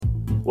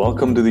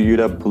Welcome to the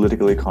UW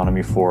Political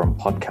Economy Forum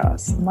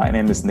podcast. My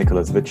name is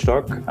Nicholas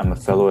Wittstock. I'm a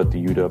fellow at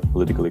the UW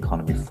Political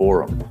Economy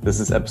Forum. This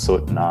is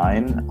episode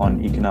 9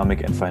 on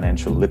economic and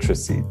financial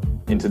literacy.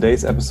 In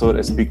today's episode,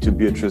 I speak to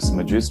Beatrice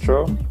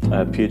Magistro,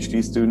 a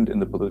PhD student in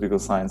the Political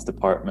Science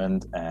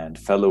Department and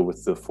fellow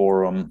with the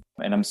Forum.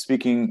 And I'm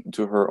speaking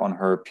to her on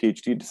her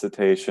PhD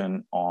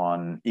dissertation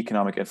on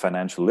economic and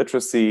financial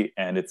literacy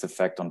and its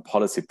effect on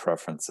policy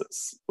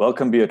preferences.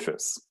 Welcome,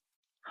 Beatrice.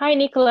 Hi,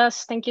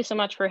 Nicholas. Thank you so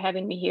much for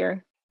having me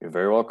here. You're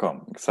very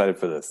welcome. Excited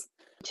for this.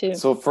 Too.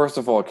 So first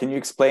of all, can you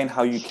explain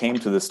how you came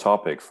to this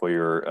topic for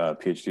your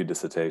PhD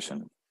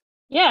dissertation?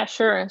 Yeah,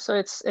 sure. So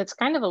it's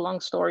kind of a long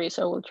story,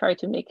 so we'll try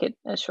to make it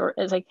as short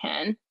as I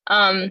can.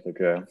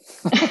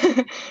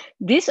 Okay.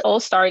 This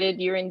all started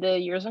during the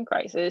Eurozone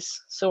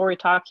crisis. So we're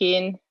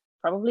talking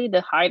probably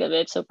the height of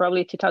it, so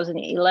probably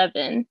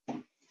 2011.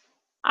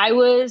 I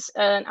was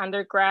an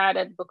undergrad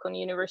at Bocconi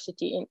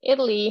University in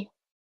Italy,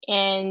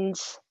 and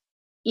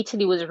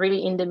Italy was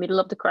really in the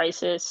middle of the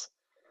crisis.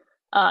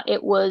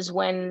 It was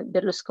when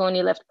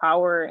Berlusconi left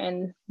power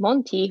and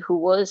Monti, who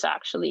was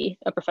actually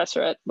a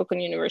professor at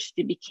Bocconi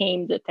University,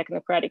 became the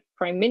technocratic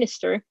prime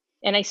minister.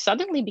 And I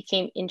suddenly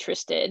became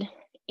interested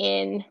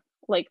in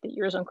the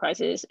Eurozone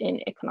crisis,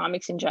 in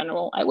economics in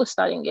general. I was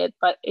studying it,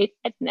 but it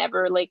had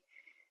never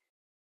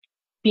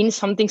been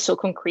something so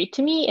concrete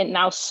to me. And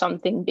now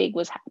something big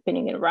was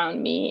happening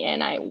around me.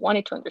 And I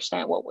wanted to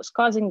understand what was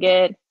causing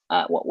it,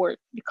 what were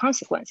the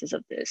consequences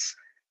of this.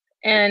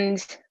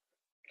 And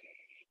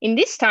in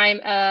this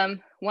time,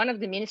 one of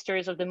the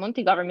ministers of the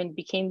Monti government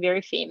became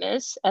very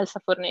famous,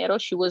 Elsa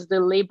Fornero. She was the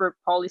labor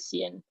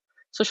policy and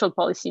social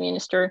policy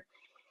minister.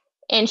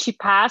 And she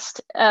passed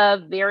a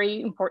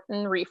very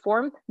important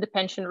reform, the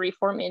pension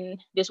reform,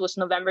 this was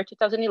November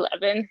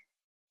 2011.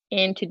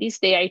 And to this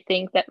day, I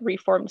think that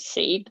reform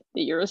saved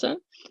the Eurozone.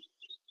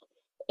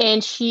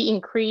 And she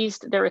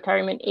increased the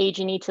retirement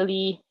age in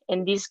Italy.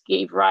 And this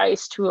gave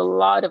rise to a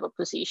lot of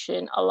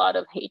opposition, a lot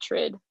of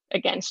hatred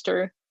against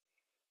her.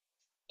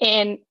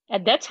 And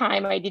at that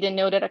time, I didn't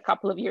know that a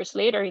couple of years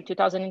later, in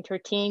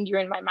 2013,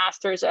 during my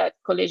master's at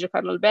Collegio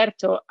Carlo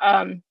Alberto,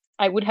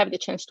 I would have the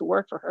chance to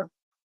work for her.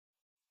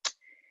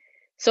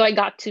 So I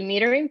got to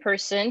meet her in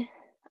person.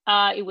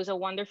 It was a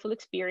wonderful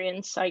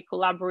experience. I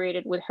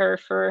collaborated with her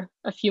for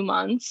a few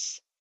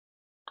months.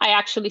 I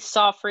actually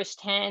saw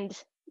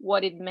firsthand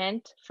what it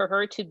meant for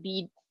her to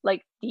be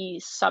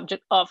the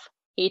subject of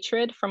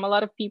hatred from a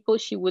lot of people.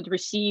 She would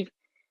receive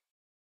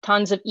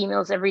tons of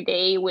emails every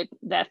day with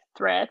death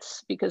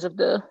threats because of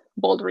the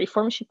bold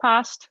reform she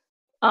passed.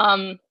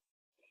 And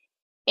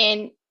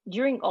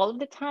during all of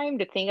the time,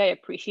 the thing I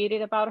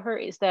appreciated about her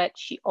is that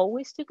she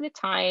always took the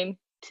time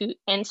to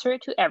answer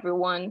to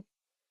everyone,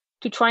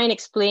 to try and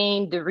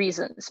explain the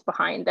reasons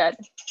behind that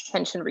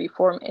pension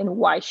reform and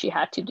why she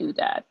had to do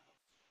that.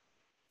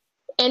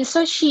 And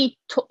so she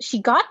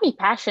got me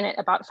passionate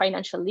about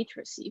financial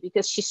literacy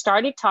because she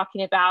started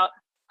talking about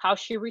how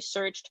she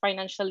researched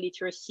financial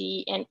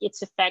literacy and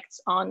its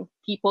effects on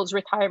people's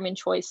retirement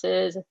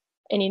choices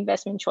and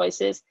investment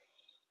choices.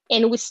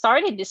 And we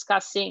started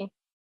discussing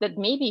that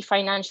maybe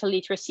financial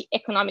literacy,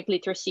 economic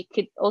literacy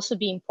could also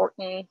be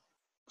important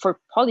for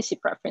policy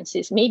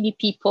preferences. Maybe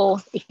people,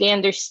 if they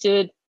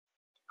understood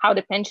how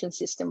the pension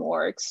system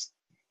works,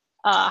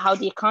 how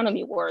the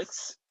economy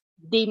works,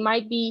 they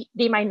might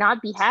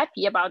not be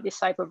happy about this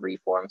type of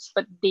reforms,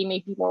 but they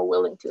may be more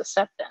willing to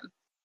accept them.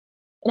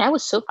 And I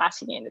was so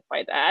fascinated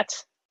by that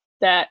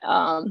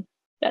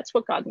that's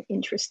what got me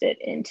interested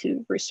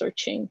into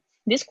researching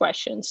this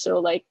question.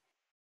 So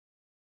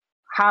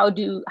how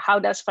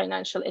does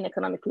financial and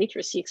economic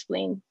literacy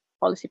explain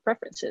policy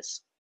preferences?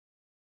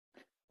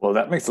 Well,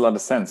 that makes a lot of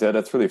sense. Yeah,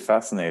 that's really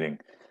fascinating.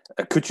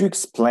 Could you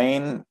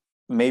explain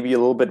maybe a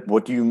little bit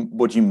what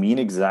you mean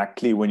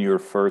exactly when you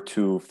refer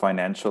to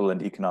financial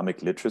and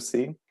economic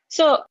literacy?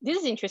 So this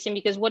is interesting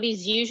because what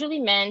is usually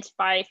meant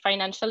by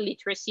financial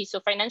literacy, so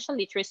financial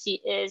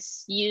literacy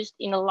is used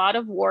in a lot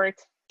of work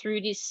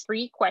through these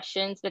 3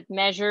 questions that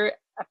measure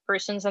a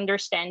person's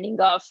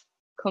understanding of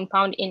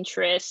compound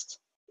interest,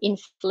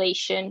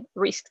 inflation,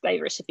 risk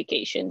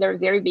diversification. They're a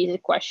very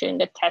basic question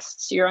that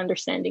tests your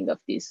understanding of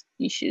these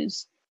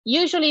issues.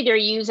 Usually they're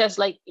used as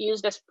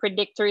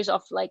predictors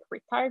of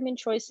retirement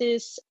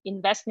choices,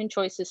 investment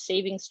choices,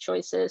 savings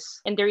choices.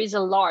 And there is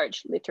a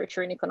large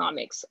literature in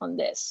economics on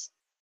this,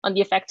 on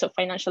the effects of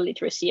financial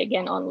literacy,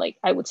 again, on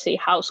I would say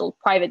household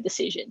private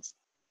decisions.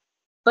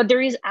 But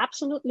there is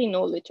absolutely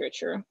no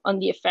literature on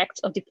the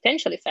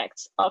potential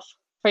effects of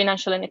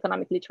financial and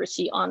economic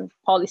literacy on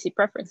policy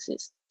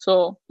preferences.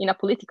 So in a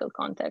political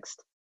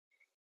context.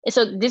 And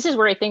so this is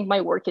where I think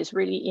my work is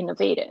really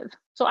innovative.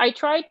 So I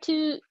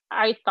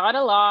thought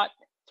a lot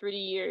through the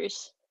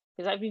years,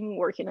 because I've been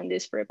working on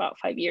this for about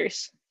 5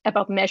 years,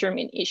 about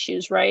measurement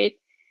issues, right?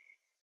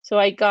 So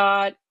I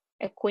got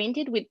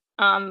acquainted with,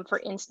 for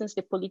instance,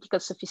 the political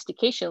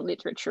sophistication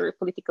literature,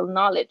 political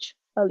knowledge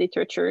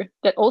literature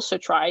that also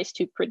tries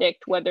to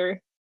predict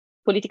whether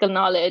political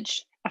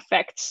knowledge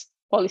affects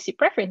policy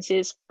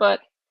preferences.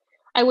 But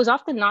I was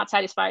often not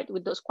satisfied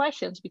with those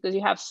questions because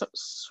you have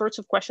sorts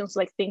of questions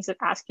like things that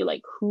ask you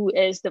like, who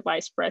is the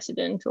vice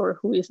president or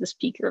who is the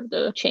speaker of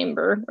the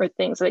chamber or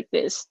things like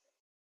this.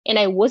 And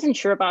I wasn't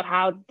sure about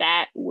how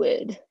that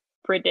would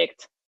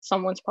predict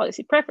someone's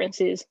policy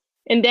preferences.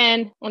 And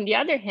then on the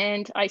other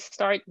hand, I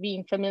start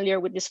being familiar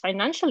with this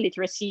financial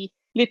literacy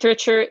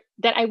literature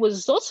that I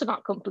was also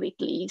not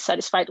completely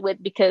satisfied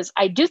with, because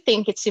I do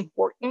think it's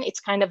important. It's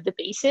kind of the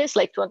basis,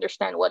 like to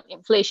understand what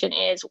inflation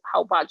is,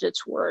 how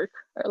budgets work,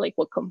 or like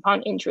what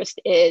compound interest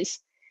is.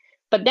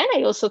 But then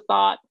I also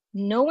thought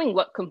knowing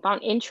what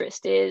compound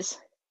interest is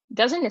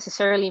doesn't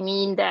necessarily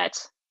mean that.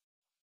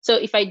 So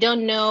if I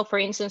don't know, for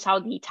instance, how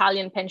the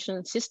Italian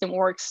pension system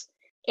works,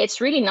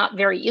 it's really not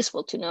very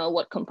useful to know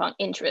what compound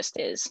interest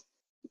is,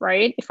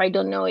 right? If I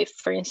don't know if,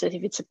 for instance,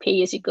 if it's a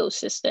pay-as-you-go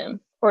system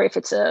or if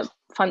it's a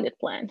funded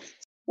plan.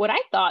 What I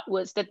thought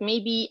was that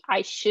maybe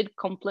I should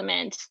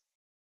complement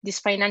this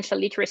financial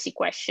literacy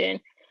question,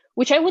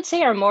 which I would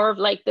say are more of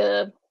like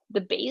the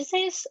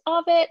basis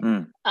of it,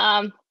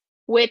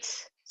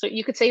 so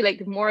you could say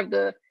like more of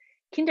the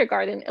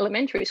kindergarten,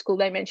 elementary school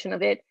dimension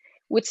of it,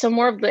 with some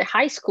more of the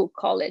high school,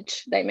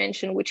 college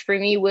dimension, which for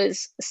me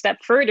was a step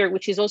further,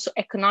 which is also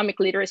economic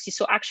literacy.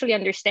 So actually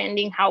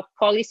understanding how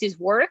policies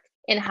work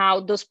and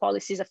how those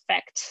policies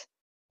affect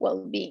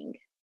well-being.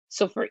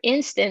 So for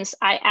instance,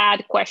 I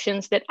add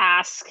questions that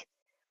ask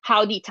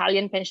how the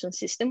Italian pension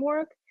system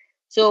work.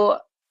 So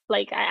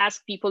like I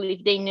ask people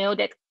if they know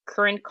that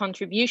current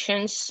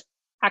contributions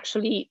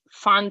actually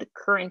fund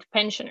current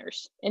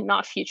pensioners and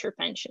not future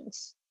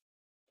pensions.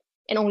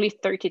 And only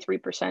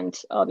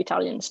 33% of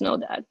Italians know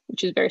that,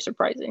 which is very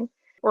surprising.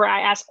 Or I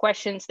ask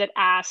questions that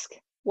ask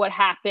what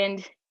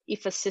happened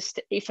if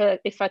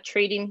a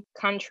trading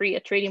country,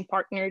 a trading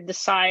partner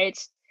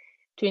decides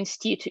to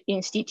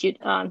institute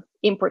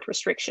import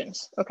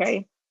restrictions.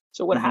 Okay,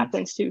 so what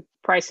happens to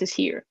prices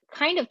here?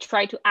 Kind of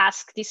try to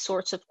ask these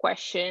sorts of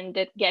questions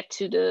that get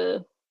to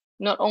the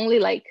not only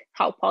like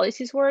how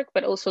policies work,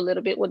 but also a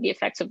little bit what the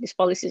effects of these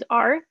policies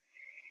are.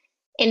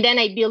 And then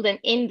I build an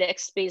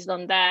index based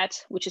on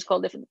that, which is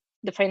called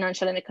the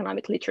Financial and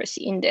Economic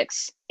Literacy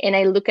Index. And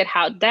I look at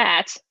how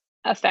that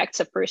affects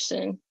a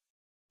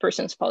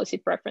person's policy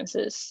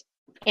preferences.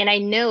 And I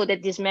know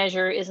that this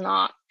measure is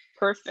not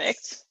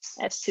perfect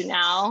as to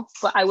now,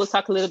 but I will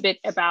talk a little bit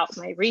about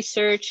my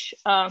research,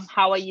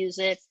 how I use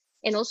it,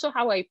 and also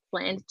how I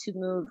plan to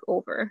move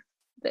over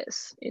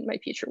this in my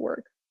future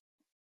work.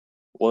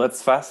 Well,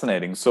 that's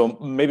fascinating. So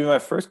maybe my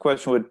first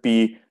question would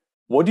be,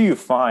 what do you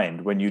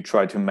find when you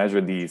try to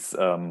measure these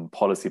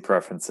policy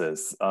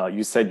preferences?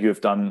 You said you've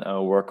done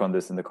work on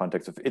this in the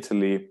context of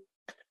Italy.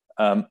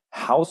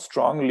 How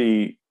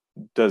strongly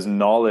does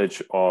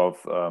knowledge of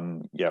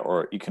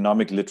or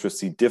economic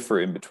literacy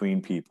differ in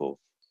between people?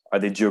 Are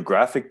there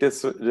geographic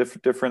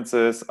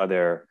differences? Are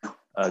there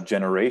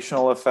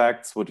generational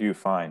effects? What do you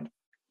find?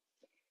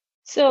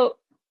 So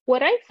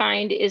what I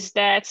find is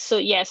that, so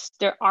yes,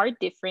 there are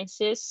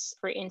differences,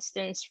 for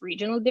instance,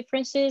 regional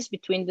differences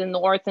between the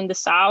North and the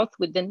South,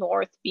 with the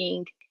North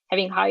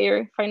having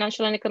higher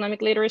financial and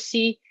economic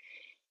literacy.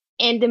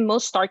 And the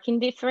most striking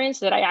difference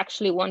that I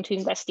actually want to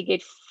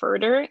investigate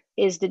further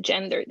is the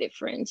gender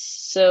difference.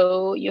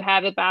 So you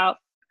have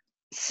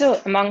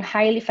among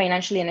highly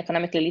financially and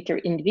economically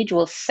literate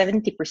individuals,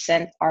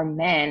 70% are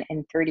men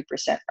and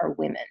 30% are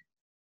women.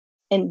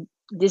 And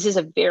this is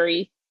a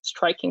very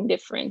striking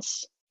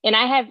difference. And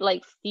I have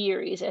like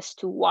theories as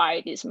to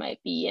why this might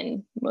be,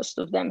 and most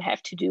of them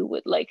have to do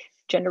with like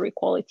gender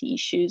equality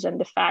issues and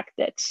the fact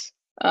that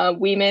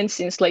women,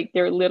 since like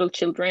they're little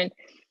children,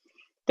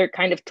 they're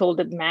kind of told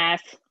that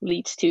math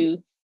leads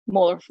to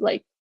more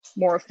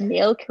of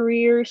male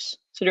careers.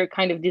 So they're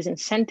kind of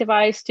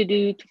disincentivized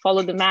to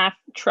follow the math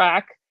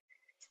track.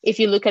 If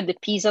you look at the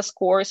PISA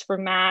scores for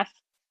math,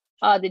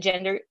 the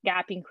gender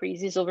gap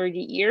increases over the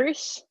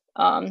years,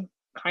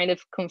 kind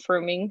of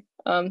confirming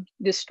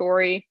this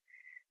story.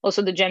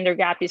 Also, the gender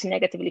gap is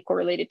negatively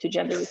correlated to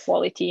gender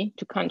equality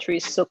to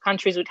countries. So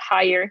countries with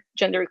higher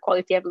gender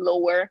equality have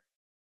lower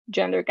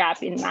gender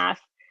gap in math.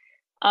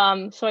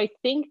 So I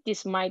think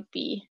this might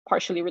be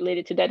partially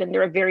related to that. And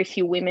there are very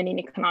few women in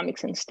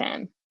economics and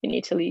STEM in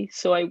Italy.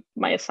 So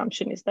my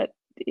assumption is that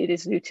it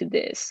is due to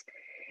this.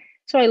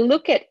 So I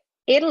look at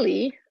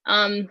Italy.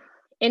 And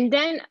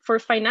then for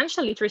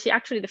financial literacy,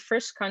 actually the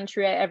first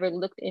country I ever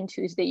looked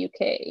into is the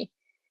UK,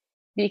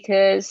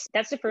 because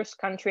that's the first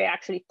country I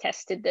actually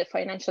tested the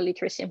financial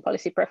literacy and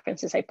policy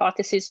preferences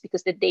hypothesis,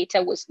 because the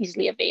data was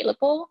easily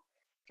available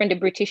from the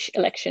British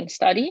election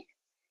study.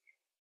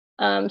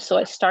 So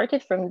I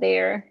started from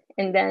there.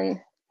 And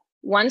then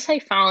once I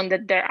found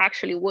that there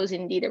actually was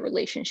indeed a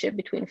relationship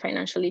between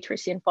financial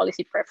literacy and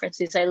policy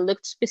preferences, I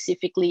looked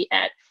specifically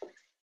at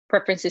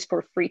preferences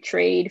for free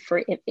trade,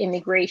 for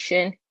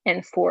immigration,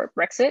 and for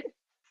Brexit.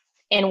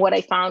 And what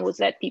I found was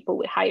that people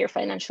with higher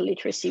financial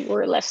literacy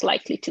were less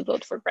likely to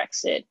vote for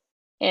Brexit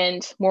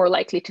and more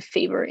likely to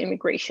favor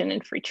immigration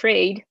and free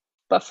trade.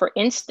 But for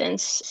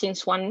instance,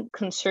 since one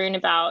concern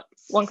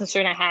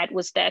I had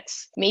was that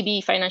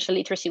maybe financial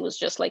literacy was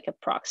just like a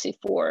proxy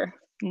for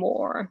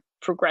more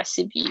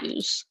progressive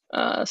views.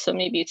 So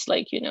maybe it's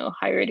like,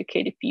 higher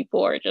educated people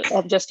or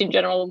just in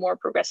general more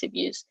progressive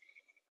views.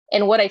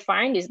 And what I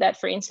find is that,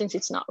 for instance,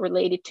 it's not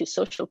related to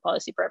social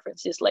policy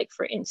preferences, like,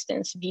 for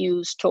instance,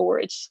 views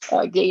towards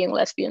gay and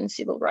lesbian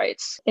civil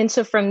rights. And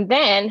so from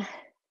then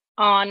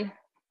on,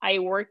 I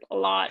worked a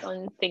lot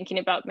on thinking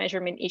about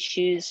measurement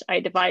issues. I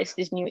devised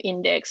this new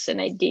index,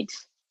 and I did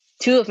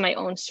 2 of my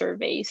own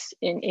surveys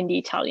in the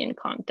Italian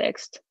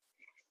context,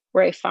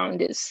 where I found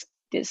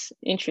this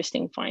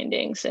interesting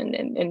findings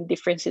and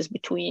differences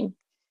between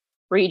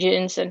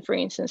regions and, for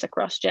instance,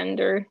 across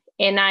gender.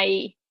 And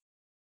I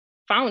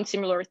found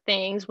similar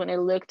things when I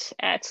looked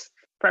at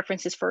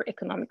preferences for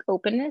economic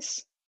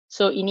openness.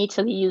 So in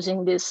Italy,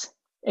 using this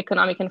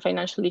economic and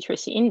financial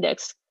literacy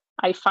index,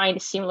 I find,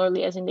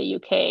 similarly as in the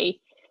UK,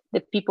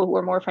 that people who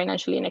are more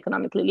financially and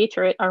economically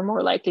literate are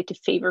more likely to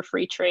favor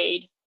free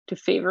trade, to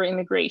favor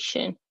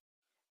immigration,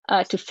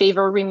 to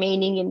favor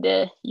remaining in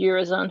the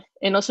Eurozone,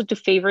 and also to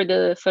favor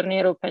the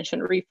Fornero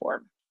pension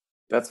reform.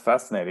 That's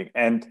fascinating.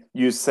 And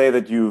you say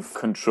that you've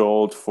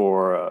controlled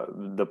for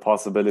the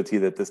possibility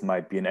that this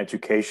might be an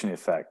education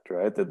effect,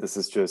 right? That this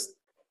is just,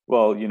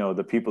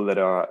 the people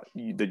that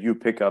you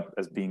pick up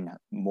as being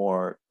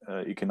more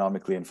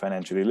economically and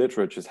financially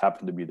literate just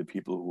happen to be the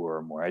people who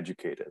are more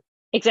educated.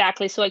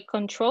 Exactly. So I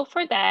control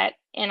for that.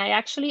 And I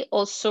actually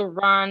also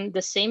run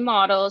the same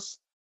models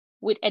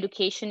with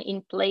education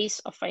in place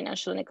of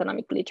financial and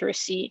economic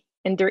literacy,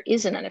 and there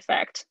isn't an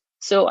effect.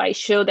 So I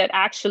show that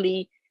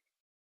actually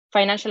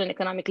financial and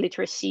economic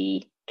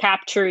literacy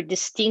capture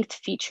distinct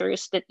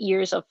features that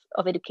years of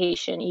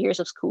education, years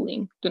of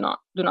schooling do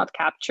not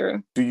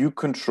capture. Do you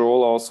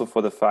control also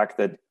for the fact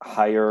that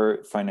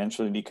higher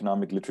financial and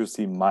economic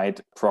literacy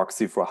might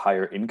proxy for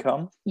higher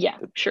income? Yeah,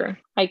 sure.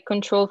 I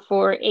control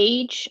for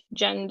age,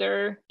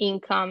 gender,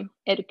 income,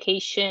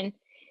 education,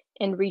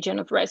 and region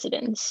of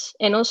residence.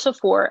 And also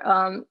for,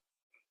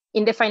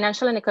 in the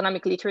financial and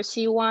economic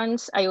literacy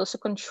ones, I also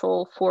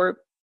control for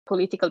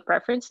political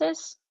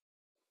preferences.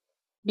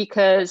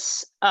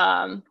 Because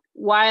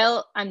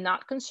while I'm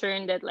not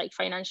concerned that like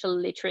financial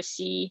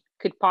literacy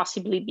could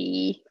possibly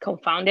be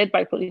confounded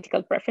by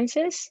political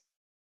preferences,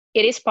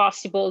 it is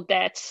possible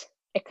that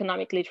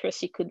economic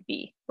literacy could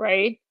be,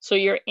 right? So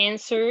your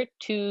answer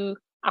to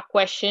a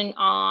question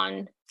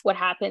on what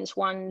happens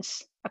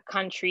once a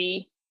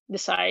country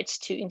decides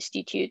to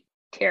institute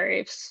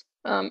tariffs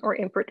or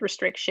import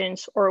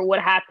restrictions, or what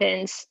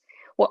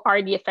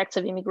are the effects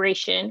of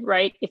immigration,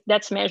 right? If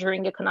that's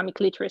measuring economic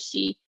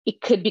literacy,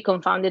 it could be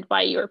confounded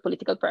by your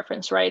political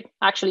preference, right?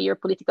 Actually, your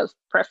political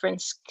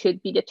preference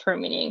could be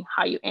determining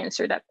how you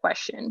answer that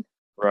question.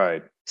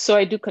 Right. So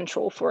I do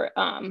control for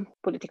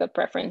political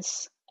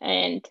preference,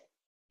 and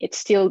it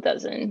still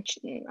doesn't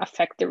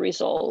affect the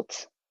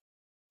result.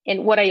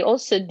 And what I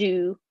also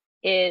do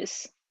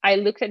is I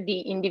look at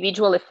the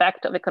individual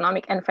effect of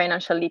economic and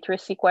financial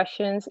literacy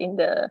questions in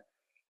the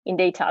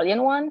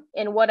Italian one.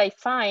 And what I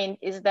find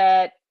is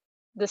that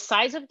the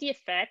size of the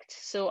effect,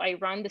 so I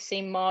run the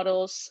same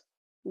models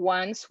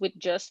once with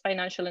just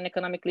financial and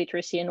economic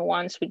literacy and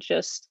once with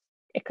just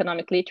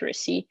economic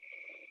literacy.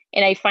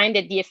 And I find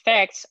that the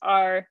effects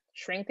are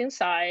shrink in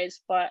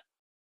size, but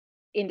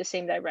in the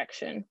same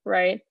direction,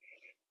 right?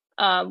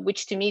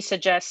 Which to me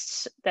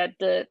suggests that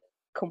the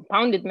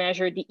compounded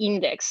measure, the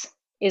index,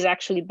 is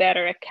actually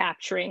better at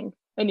capturing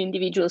an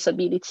individual's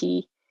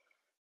ability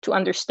to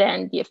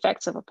understand the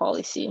effects of a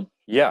policy.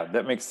 Yeah,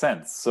 that makes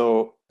sense.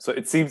 So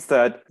it seems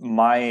that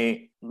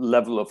my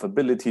level of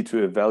ability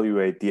to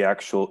evaluate the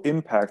actual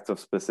impact of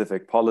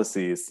specific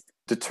policies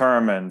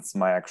determines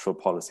my actual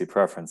policy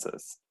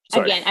preferences.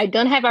 Sorry. Again, I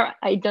don't have a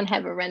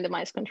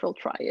randomized controlled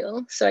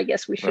trial, so I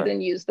guess we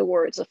shouldn't use the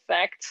words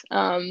effect.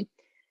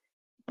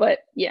 But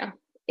yeah,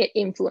 it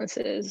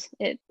influences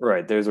it.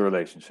 Right, there's a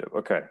relationship.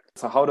 Okay.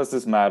 So how does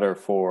this matter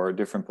for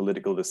different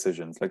political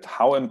decisions? Like,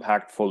 how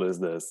impactful is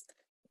this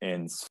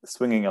in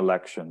swinging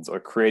elections or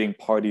creating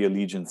party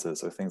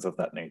allegiances or things of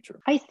that nature?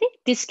 I think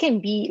this can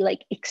be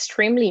like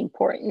extremely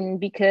important,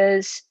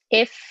 because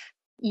if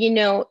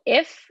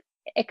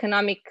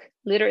economic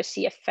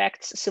literacy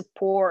affects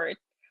support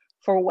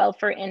for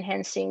welfare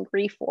enhancing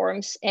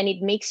reforms, and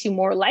it makes you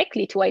more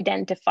likely to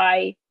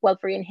identify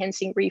welfare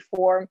enhancing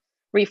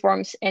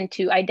reforms and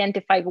to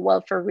identify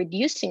welfare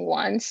reducing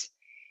ones,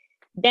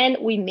 then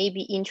we may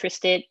be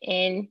interested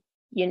in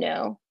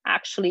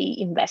actually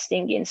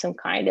investing in some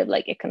kind of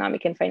like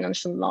economic and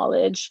financial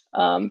knowledge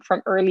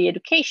from early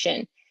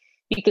education,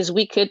 because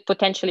we could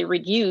potentially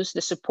reduce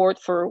the support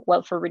for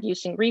welfare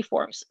reducing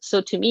reforms.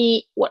 So to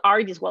me, what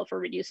are these welfare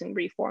reducing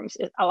reforms?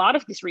 A lot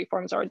of these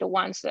reforms are the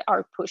ones that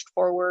are pushed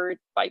forward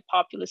by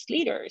populist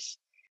leaders.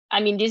 I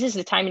mean, this is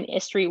the time in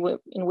history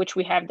in which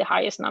we have the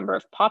highest number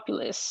of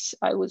populists.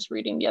 I was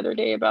reading the other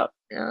day about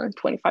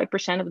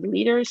 25% of the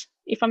leaders,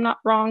 if I'm not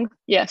wrong.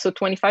 Yeah, so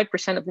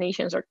 25% of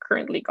nations are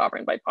currently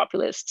governed by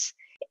populists.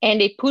 And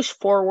they push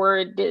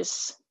forward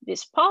these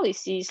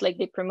policies, like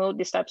they promote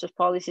these types of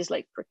policies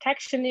like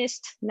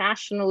protectionist,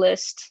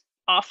 nationalist,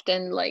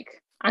 often like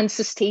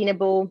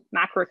unsustainable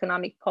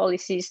macroeconomic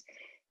policies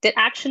that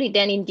actually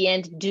then in the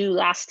end do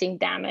lasting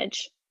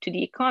damage to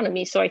the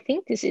economy. So I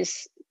think this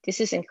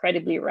is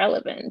incredibly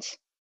relevant.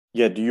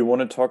 Yeah, do you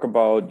want to talk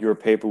about your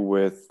paper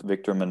with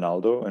Victor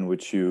Menaldo in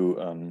which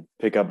you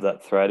pick up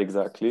that thread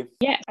exactly?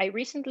 Yeah, I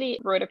recently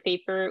wrote a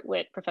paper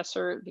with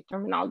Professor Victor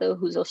Menaldo,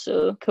 who's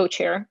also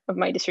co-chair of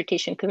my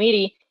dissertation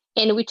committee,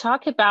 and we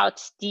talk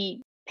about the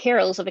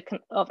perils of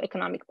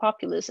economic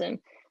populism.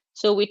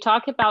 So we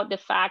talk about the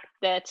fact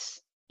that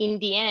in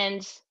the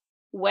end,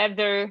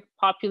 whether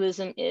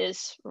populism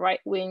is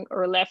right-wing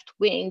or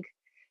left-wing,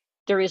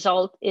 the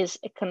result is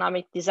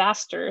economic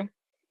disaster.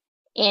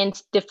 And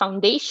the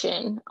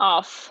foundation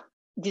of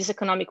this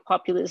economic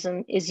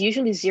populism is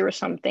usually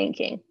zero-sum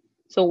thinking.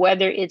 So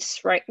whether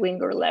it's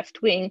right-wing or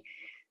left-wing,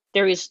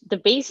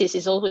 the basis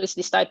is always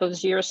this type of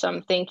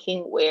zero-sum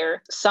thinking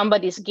where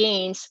somebody's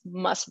gains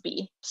must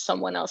be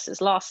someone else's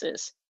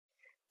losses.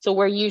 So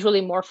we're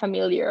usually more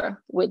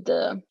familiar with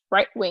the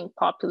right-wing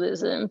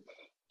populism,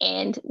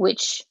 and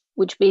which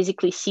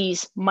basically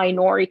sees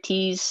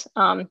minorities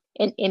and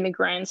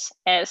immigrants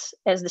as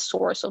the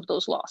source of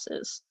those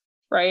losses,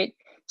 right?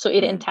 So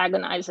it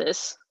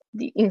antagonizes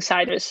the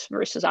insiders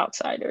versus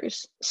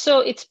outsiders.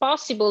 So it's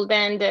possible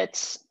then that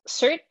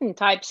certain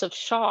types of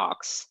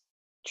shocks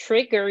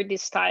trigger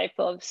this type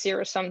of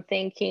zero-sum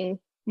thinking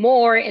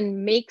more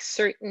and make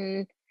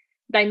certain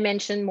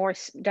dimensions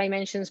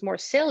more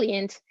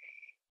salient.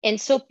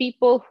 And so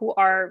people who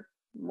are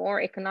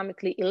more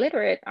economically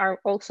illiterate are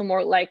also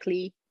more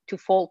likely to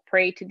fall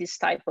prey to this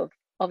type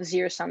of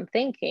zero-sum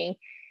thinking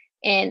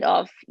and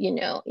of,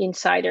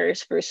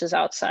 insiders versus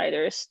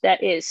outsiders.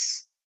 That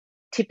is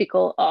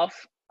typical of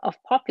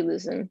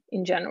populism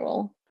in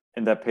general.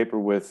 In that paper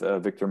with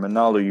Victor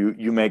Menaldo,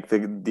 you make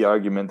the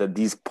argument that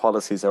these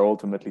policies are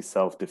ultimately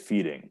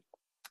self-defeating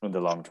in the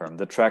long term.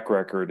 The track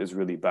record is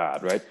really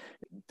bad, right?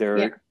 There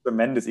are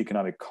tremendous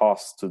economic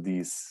costs to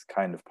these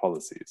kind of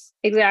policies.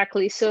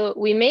 Exactly. So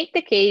we make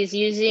the case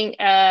using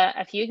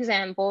a few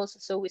examples.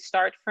 So we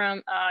start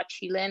from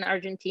Chile and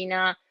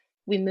Argentina,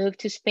 we move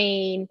to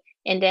Spain,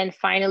 and then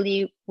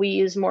finally we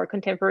use more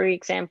contemporary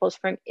examples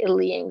from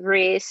Italy and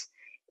Greece.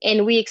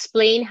 And we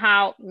explain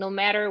how no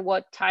matter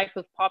what type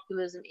of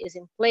populism is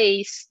in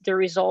place, the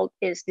result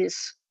is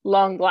this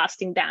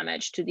long-lasting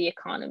damage to the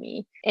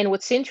economy. And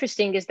what's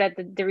interesting is that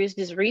there is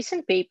this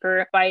recent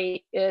paper by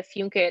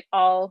Funke et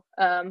al.,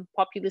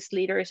 Populist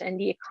Leaders and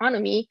the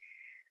Economy,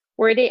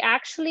 where they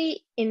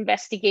actually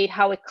investigate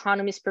how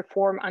economies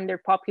perform under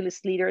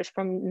populist leaders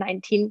from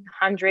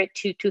 1900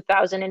 to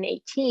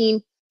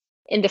 2018.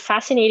 And the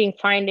fascinating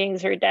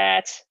findings are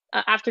that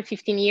after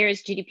 15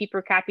 years, GDP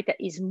per capita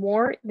is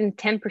more than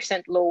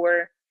 10%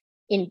 lower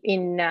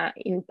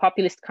in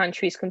populist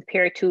countries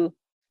compared to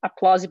a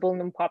plausible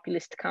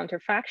non-populist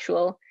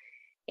counterfactual.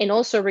 And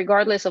also,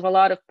 regardless of a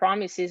lot of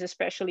promises,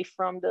 especially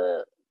from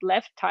the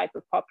left type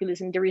of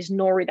populism, there is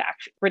no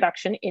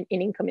reduction in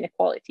income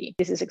inequality.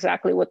 This is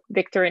exactly what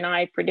Victor and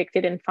I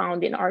predicted and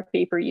found in our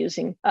paper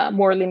using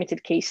more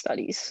limited case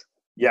studies.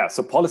 Yeah,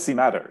 so policy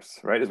matters,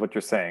 right, is what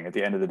you're saying at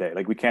the end of the day.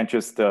 Like, we can't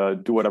just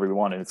do whatever we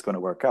want and it's going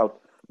to work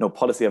out. No,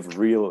 policy have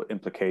real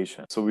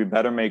implications. So we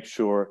better make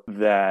sure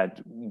that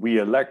we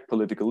elect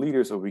political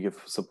leaders, or we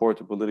give support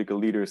to political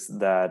leaders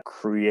that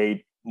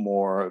create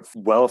more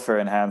welfare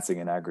enhancing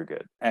in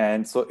aggregate.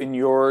 And so in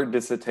your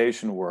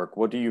dissertation work,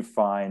 what do you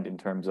find in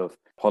terms of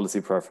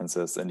policy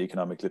preferences and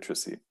economic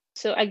literacy?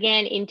 So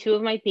again, in two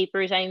of my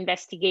papers, I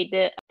investigate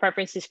the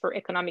preferences for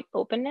economic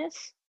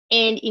openness.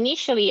 And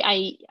initially,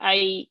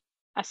 I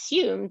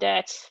assumed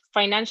that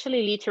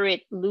financially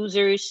literate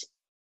losers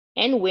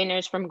and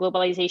winners from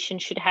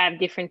globalization should have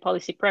different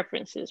policy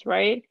preferences,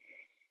 right?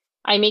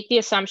 I make the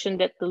assumption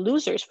that the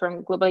losers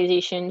from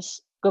globalization,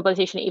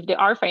 if they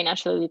are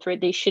financially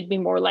literate, they should be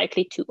more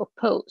likely to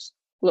oppose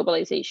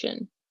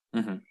globalization.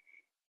 Mm-hmm.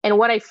 And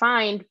what I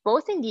find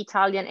both in the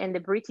Italian and the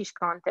British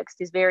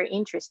context is very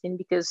interesting,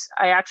 because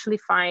I actually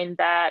find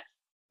that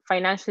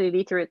financially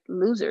literate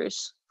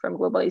losers from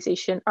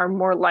globalization are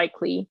more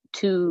likely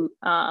to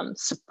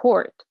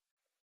support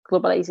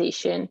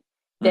globalization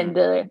than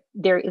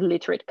their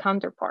illiterate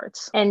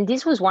counterparts. And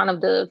this was one of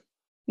the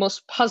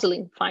most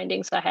puzzling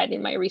findings I had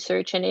in my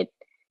research. And it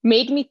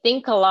made me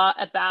think a lot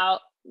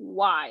about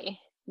why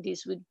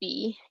this would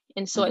be.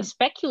 And so I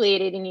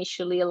speculated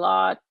initially a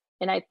lot.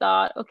 And I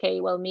thought,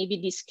 okay, well, maybe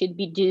this could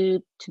be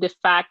due to the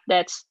fact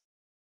that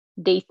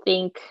they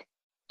think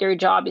their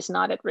job is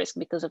not at risk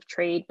because of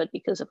trade, but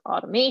because of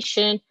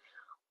automation.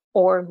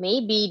 Or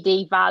maybe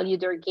they value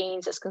their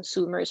gains as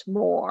consumers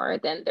more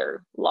than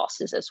their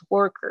losses as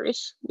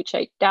workers, which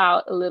I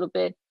doubt a little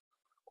bit.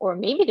 Or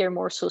maybe they're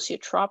more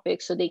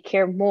sociotropic, so they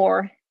care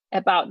more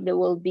about the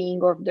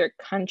well-being of their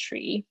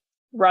country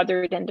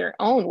rather than their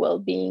own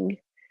well-being.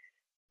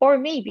 Or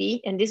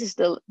maybe, and this is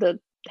the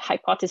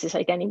hypothesis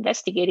I then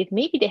investigated,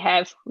 maybe they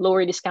have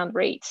lower discount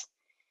rates.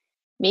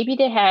 Maybe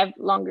they have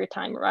longer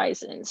time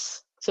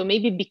horizons. So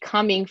maybe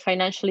becoming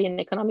financially and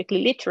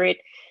economically literate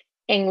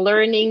and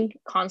learning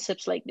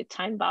concepts like the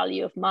time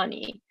value of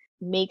money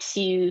makes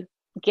you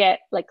get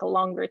like a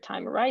longer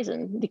time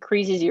horizon,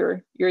 decreases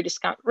your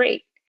discount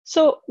rate.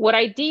 So what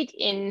I did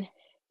in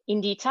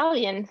the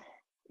Italian,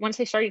 once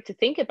I started to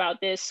think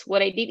about this,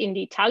 what I did in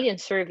the Italian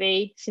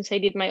survey, since I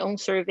did my own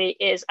survey,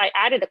 is I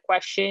added a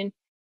question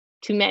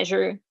to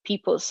measure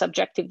people's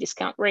subjective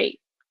discount rate.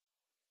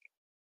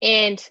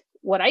 And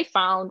what I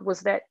found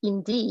was that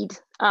indeed,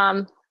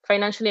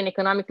 financially and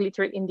economically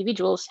literate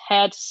individuals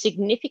had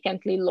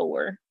significantly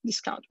lower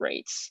discount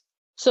rates.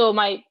 So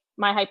my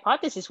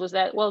hypothesis was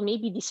that, well,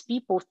 maybe these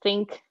people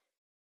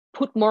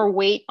put more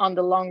weight on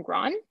the long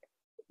run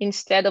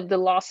instead of the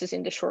losses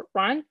in the short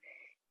run.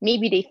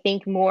 Maybe they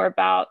think more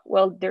about,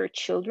 well, their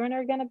children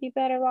are going to be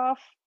better off.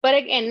 But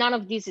again, none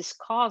of this is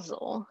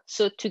causal.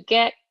 So to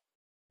get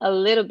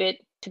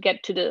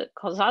to the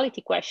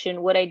causality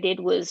question, what I did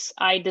was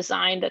I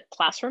designed a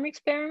classroom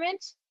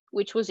experiment,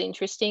 which was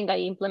interesting. I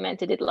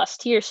implemented it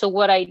last year. So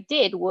what I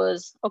did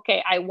was,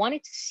 okay, I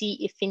wanted to see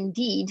if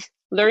indeed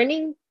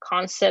learning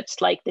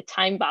concepts like the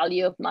time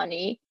value of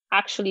money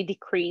actually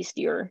decreased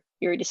your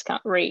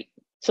discount rate.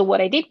 So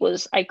what I did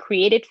was I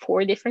created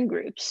 4 different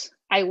groups.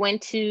 I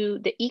went to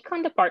the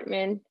econ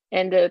department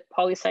and the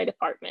poli-sci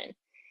department.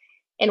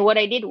 And what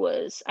I did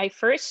was I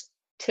first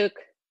took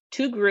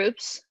 2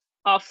 groups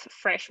of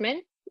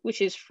freshmen,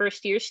 which is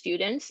first year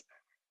students,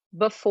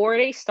 before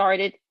they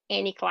started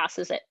any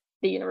classes at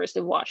the University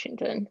of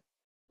Washington.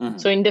 Mm-hmm.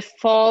 So in the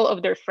fall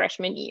of their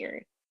freshman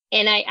year.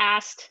 And I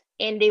asked,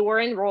 and they were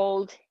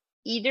enrolled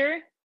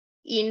either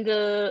in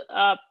the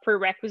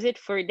prerequisite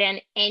for then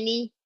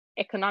any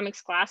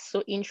economics class,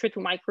 so intro to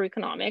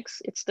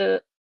microeconomics. It's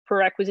the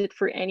prerequisite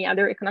for any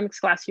other economics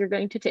class you're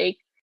going to take.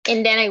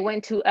 And then I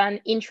went to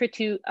an intro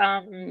to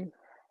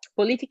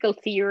political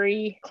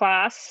theory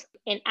class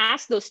and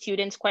asked those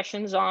students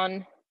questions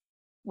on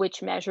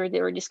which measure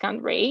their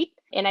discount rate.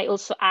 And I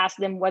also asked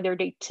them whether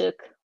they took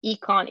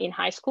econ in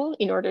high school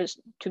in order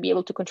to be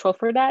able to control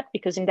for that,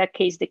 because in that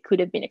case, they could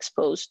have been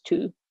exposed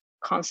to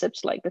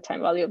concepts like the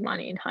time value of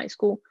money in high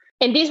school.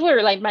 And these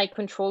were like my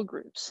control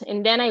groups.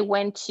 And then I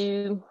went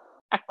to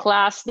a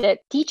class that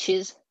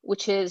teaches,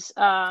 which is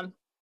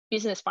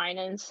business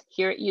finance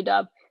here at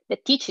UW,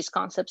 that teaches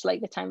concepts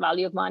like the time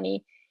value of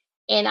money.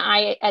 And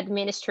I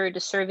administered the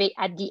survey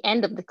at the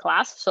end of the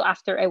class. So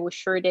after I was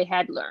sure they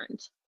had learned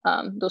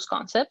those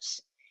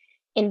concepts.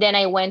 And then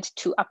I went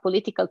to a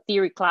political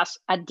theory class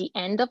at the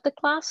end of the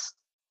class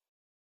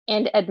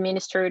and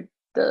administered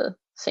the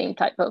same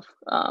type of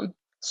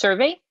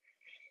survey.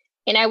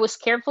 And I was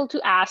careful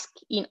to ask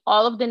in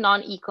all of the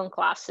non-econ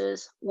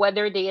classes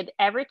whether they had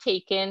ever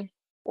taken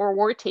or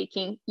were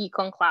taking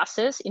econ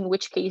classes, in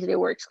which case they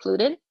were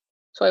excluded.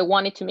 So I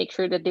wanted to make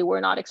sure that they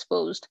were not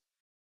exposed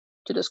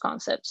to those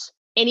concepts.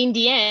 And in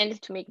the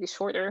end, to make this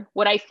shorter,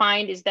 what I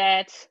find is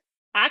that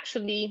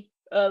actually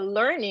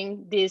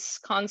learning these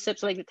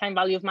concepts like the time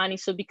value of money,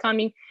 so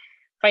becoming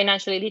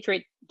financially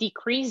literate,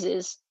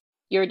 decreases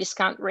your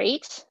discount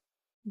rate.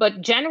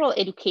 But general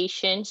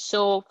education,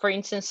 so for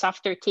instance,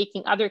 after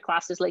taking other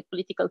classes like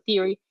political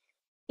theory,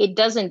 it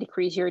doesn't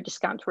decrease your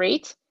discount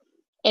rate.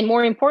 And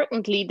more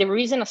importantly, there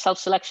isn't a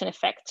self-selection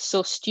effect.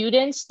 So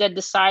freshmen that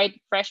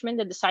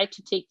decide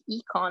to take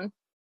econ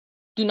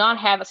do not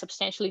have a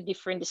substantially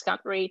different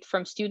discount rate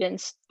from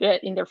students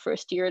that in their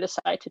first year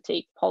decide to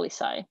take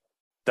poli-sci.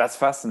 That's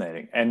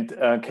fascinating. And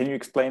can you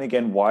explain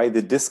again why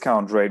the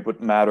discount rate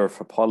would matter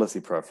for policy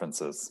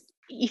preferences?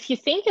 If you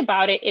think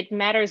about it, it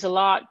matters a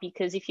lot,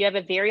 because if you have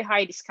a very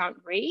high discount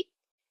rate,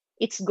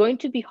 it's going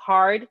to be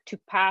hard to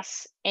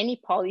pass any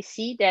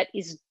policy that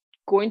is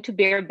going to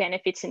bear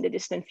benefits in the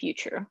distant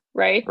future,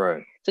 right?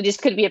 Right. So this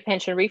could be a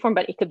pension reform,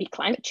 but it could be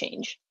climate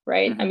change,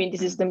 right? Mm-hmm. I mean,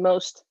 this is the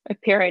most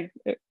apparent,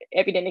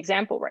 evident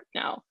example right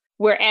now.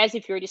 Whereas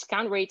if your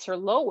discount rates are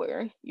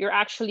lower, you're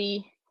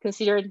actually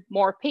considered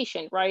more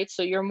patient, right?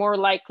 So you're more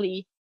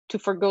likely to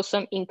forgo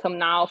some income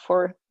now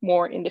for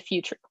more in the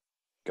future.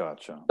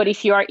 Gotcha. But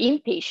if you are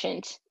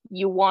impatient,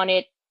 you want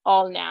it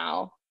all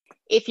now.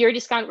 If your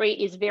discount rate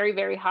is very,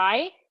 very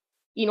high,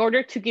 in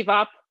order to give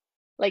up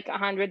like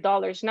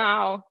 $100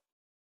 now,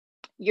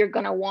 you're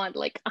going to want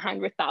like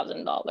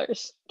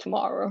 $100,000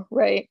 tomorrow,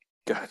 right?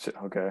 Gotcha.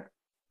 Okay.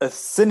 A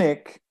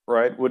cynic,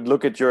 right, would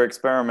look at your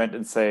experiment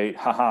and say,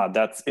 haha,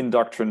 that's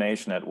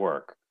indoctrination at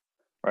work,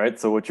 right?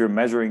 So what you're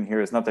measuring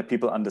here is not that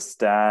people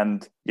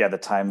understand, the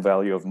time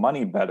value of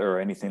money better or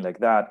anything like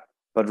that,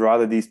 but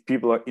rather these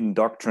people are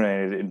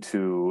indoctrinated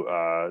into,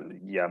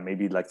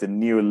 maybe like the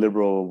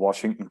neoliberal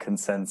Washington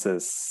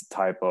consensus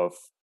type of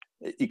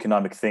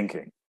economic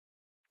thinking,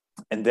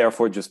 and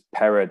therefore just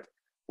parrot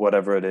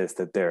whatever it is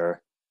that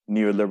their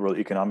neoliberal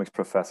economics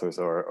professors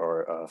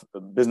or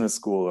business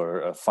school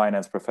or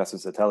finance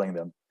professors are telling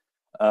them.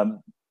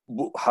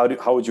 How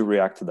would you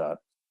react to that?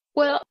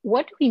 Well,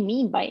 what do we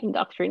mean by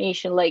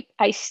indoctrination? Like,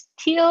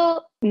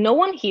 no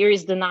one here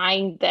is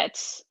denying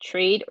that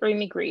trade or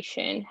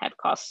immigration have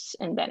costs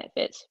and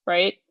benefits,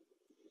 right?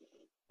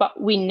 But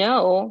we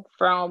know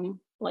from,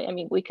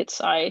 we could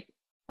cite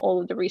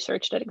all of the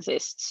research that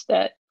exists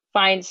that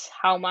finds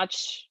how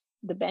much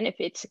the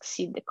benefits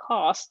exceed the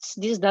costs.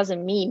 This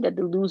doesn't mean that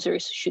the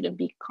losers shouldn't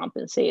be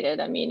compensated.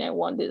 I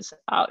want this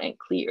out and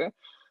clear.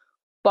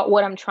 But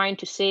what I'm trying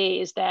to say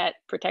is that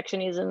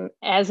protectionism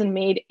hasn't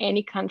made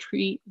any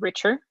country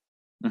richer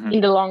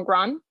in the long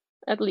run,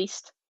 at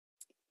least.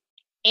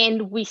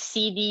 And we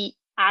see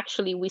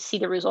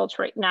the results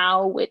right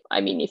now with,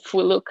 if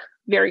we look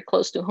very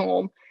close to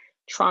home,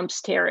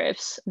 Trump's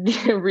tariffs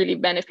didn't really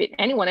benefit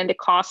anyone, and the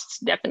costs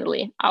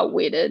definitely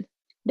outweighed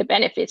the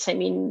benefits.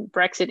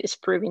 Brexit is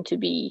proving to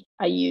be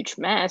a huge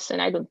mess,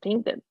 and I don't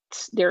think that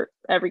they're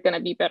ever going to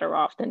be better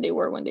off than they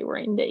were when they were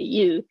in the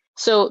EU.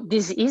 So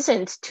this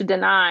isn't to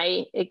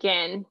deny,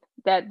 again,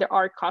 that there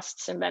are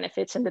costs and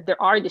benefits and that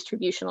there are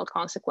distributional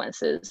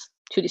consequences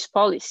to these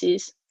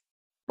policies,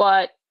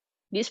 but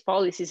these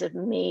policies have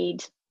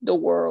made the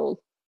world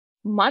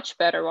much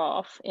better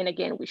off. And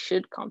again, we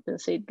should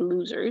compensate the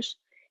losers,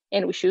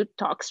 and we should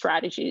talk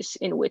strategies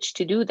in which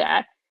to do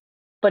that.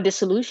 But the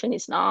solution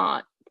is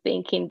not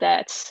thinking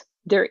that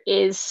there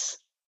is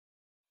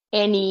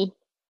any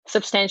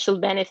substantial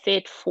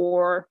benefit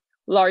for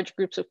large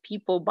groups of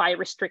people by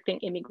restricting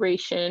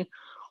immigration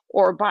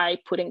or by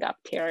putting up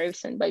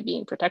tariffs and by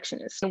being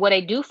protectionist. And what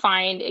I do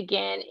find,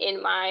 again,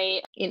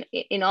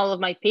 in all of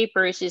my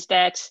papers, is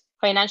that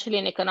financially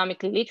and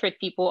economically literate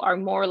people are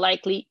more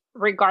likely,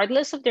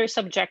 regardless of their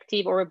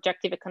subjective or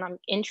objective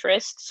economic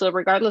interests, so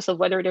regardless of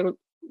whether they're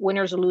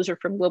winners or losers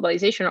from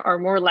globalization, are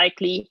more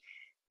likely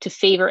to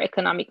favor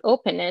economic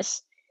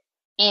openness.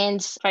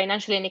 And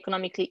financially and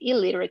economically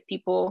illiterate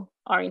people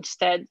are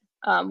instead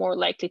more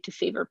likely to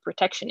favor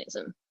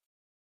protectionism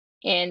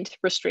and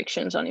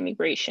restrictions on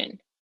immigration.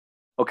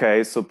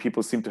 Okay, so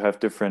people seem to have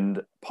different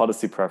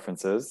policy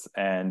preferences,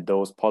 and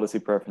those policy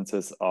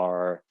preferences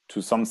are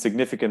to some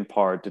significant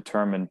part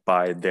determined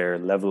by their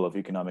level of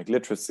economic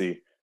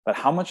literacy. But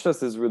how much does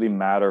this really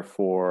matter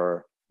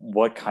for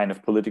what kind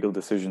of political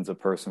decisions a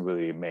person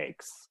really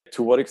makes?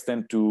 To what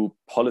extent do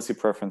policy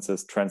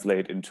preferences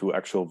translate into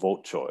actual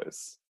vote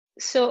choice?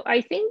 So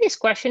I think this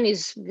question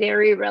is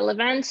very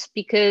relevant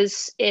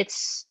because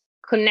it's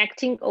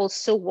connecting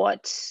also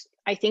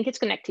it's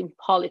connecting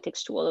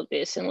politics to all of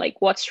this, and like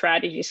what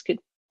strategies could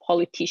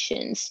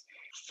politicians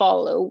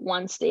follow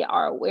once they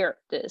are aware of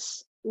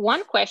this.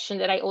 One question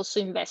that I also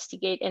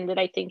investigate and that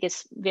I think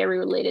is very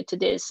related to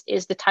this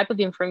is the type of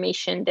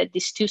information that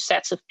these two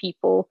sets of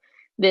people,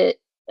 the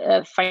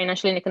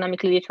financially and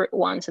economically literate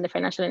ones and the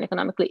financially and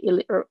economically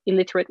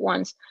illiterate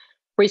ones,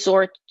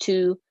 resort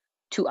to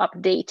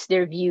update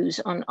their views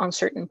on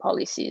certain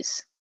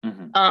policies.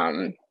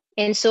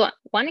 And so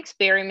one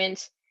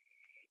experiment,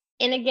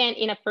 and again,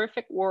 in a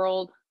perfect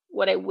world,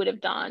 what I would have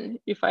done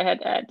if I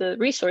had the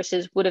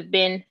resources would have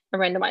been a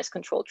randomized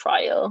control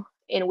trial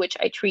in which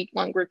I treat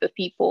one group of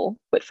people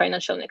with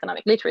financial and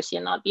economic literacy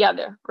and not the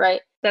other,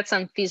 right? That's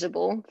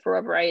unfeasible for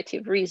a variety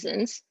of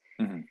reasons.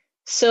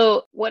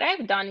 So what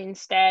I've done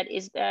instead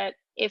is that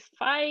if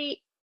my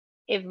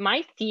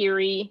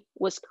theory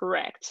was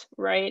correct,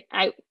 right?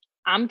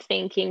 I'm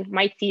thinking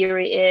my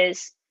theory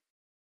is,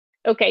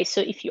 okay,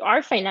 so if you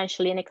are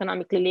financially and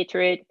economically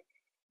literate,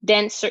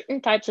 then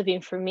certain types of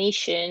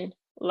information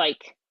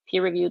like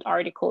peer-reviewed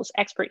articles,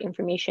 expert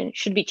information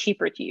should be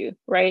cheaper to you,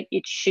 right?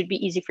 It should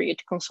be easy for you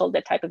to consult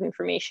that type of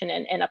information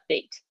and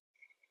update.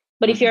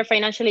 But if you're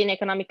financially and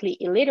economically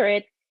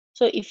illiterate,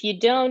 so if you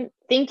don't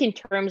think in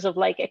terms of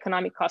like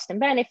economic cost and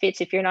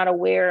benefits, if you're not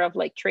aware of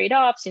like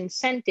trade-offs,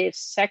 incentives,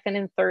 second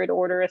and third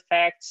order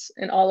effects,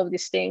 and all of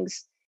these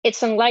things,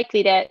 it's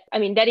unlikely that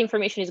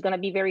information is going to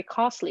be very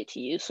costly to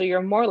you. So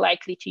you're more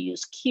likely to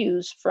use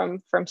cues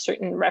from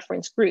certain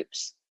reference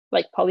groups,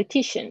 like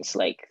politicians,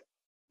 like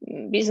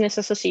business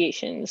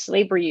associations,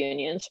 labor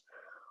unions,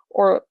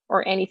 or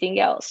anything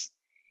else.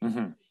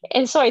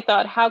 And so I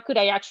thought, how could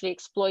I actually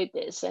exploit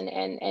this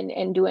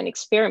and do an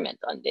experiment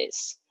on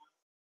this?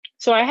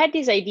 So I had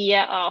this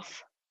idea of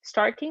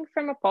starting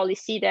from a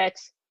policy that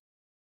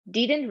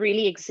didn't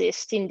really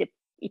exist in the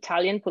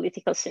Italian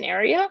political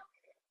scenario,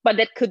 but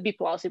that could be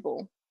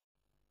plausible.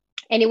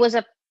 And it was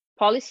a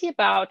policy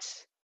about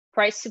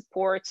price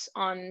supports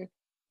on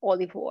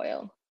olive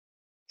oil.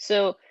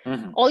 So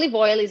olive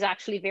oil is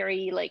actually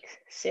very like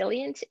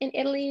salient in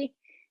Italy.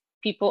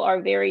 People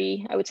are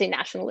very, I would say,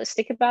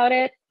 nationalistic about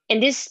it.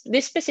 And this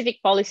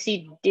specific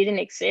policy didn't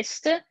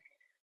exist,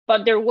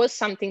 but there was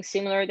something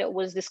similar that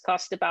was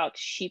discussed about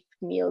sheep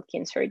milk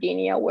in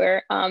Sardinia,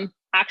 where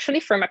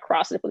actually from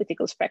across the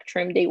political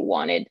spectrum, they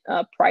wanted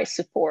price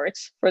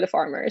supports for the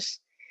farmers.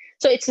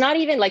 So it's not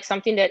even like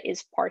something that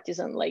is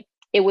partisan, like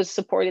it was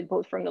supported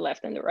both from the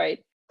left and the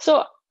right.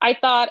 So I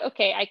thought,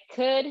 okay, I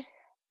could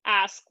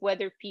ask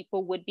whether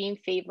people would be in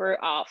favor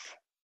of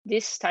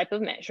this type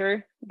of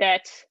measure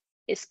that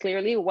is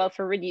clearly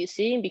welfare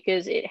reducing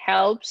because it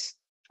helps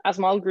a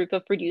small group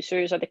of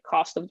producers at the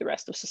cost of the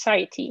rest of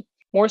society.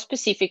 More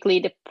specifically,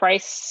 the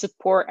price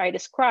support I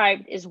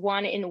described is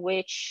one in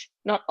which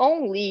not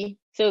only,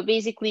 so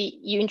basically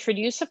you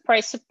introduce a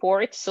price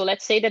support. So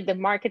let's say that the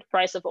market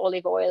price of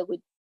olive oil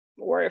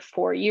were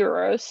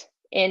 €4,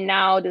 and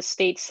now the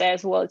state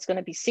says, well, it's going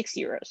to be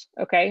 €6,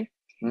 okay?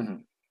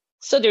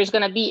 So there's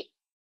going to be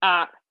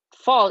a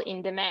fall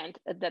in demand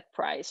at that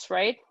price,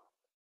 right?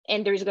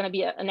 and there's going to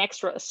be an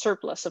extra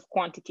surplus of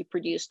quantity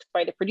produced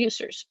by the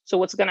producers. So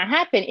what's going to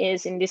happen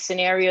is, in this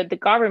scenario, the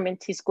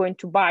government is going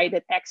to buy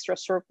that extra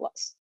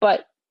surplus.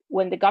 But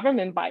when the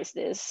government buys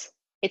this,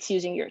 it's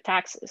using your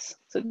taxes.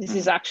 So this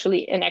is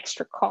actually an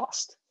extra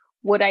cost.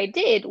 What I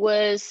did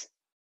was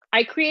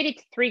I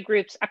created 3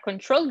 groups: a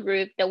control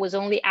group that was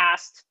only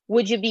asked,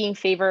 would you be in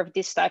favor of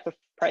this type of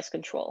price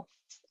control?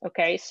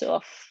 Okay, so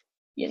if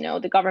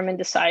the government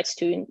decides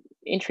to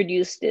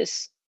introduce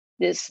this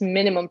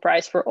minimum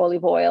price for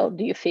olive oil,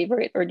 do you favor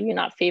it or do you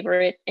not favor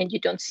it? And you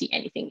don't see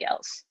anything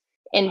else.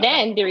 And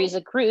then there is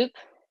a group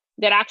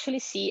that actually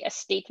see a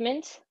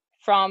statement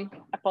from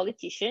a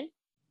politician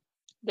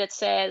that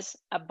says,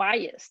 a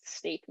biased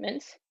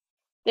statement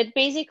that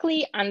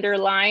basically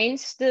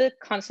underlines the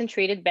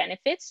concentrated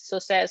benefits. So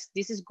says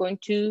this is going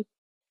to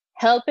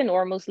help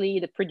enormously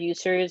the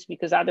producers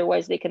because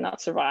otherwise they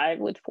cannot survive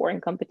with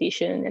foreign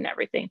competition and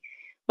everything.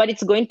 But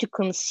it's going to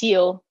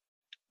conceal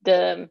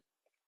the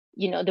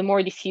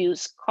more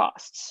diffuse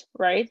costs,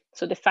 right?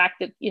 So the fact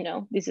that,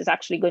 this is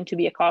actually going to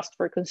be a cost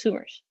for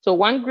consumers. So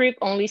one group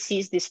only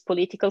sees this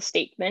political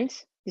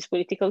statement, this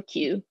political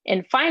cue.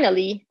 And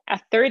finally, a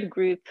third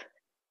group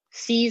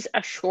sees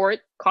a short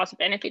cost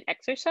benefit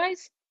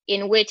exercise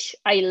in which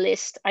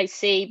I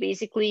say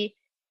basically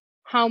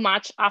how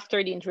much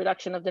after the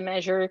introduction of the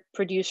measure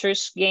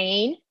producers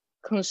gain,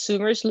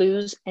 consumers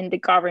lose, and the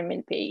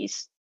government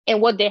pays.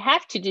 And what they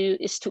have to do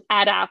is to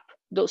add up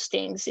those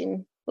things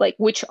in like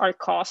which are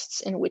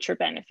costs and which are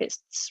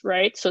benefits,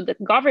 right? So the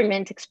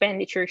government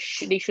expenditure,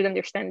 they should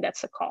understand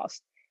that's a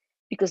cost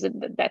because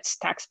that's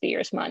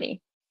taxpayers'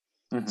 money.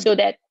 So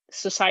that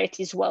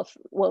society's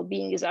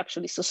well-being is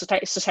actually, so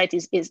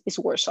society is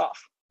worse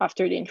off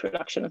after the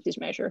introduction of this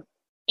measure.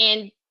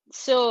 And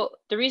so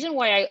the reason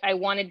why I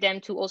wanted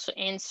them to also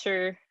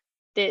answer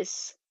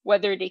this,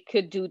 whether they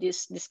could do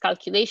this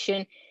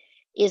calculation,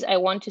 is I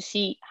want to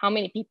see how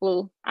many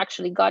people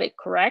actually got it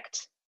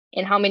correct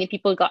and how many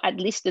people got at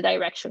least the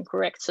direction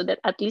correct, so that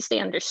at least they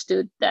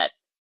understood that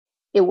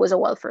it was a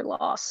welfare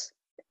loss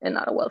and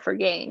not a welfare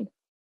gain.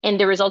 And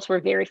the results were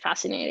very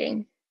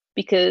fascinating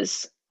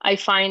because I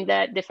find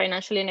that the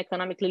financially and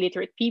economically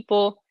literate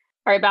people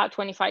are about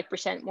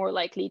 25% more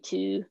likely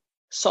to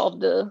solve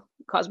the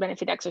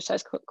cost-benefit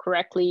exercise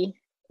correctly,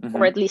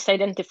 or at least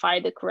identify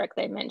the correct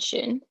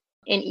dimension,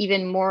 and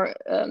even more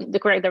the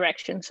correct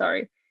direction,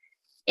 sorry.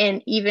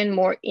 And even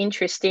more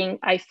interesting,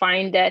 I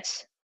find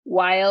that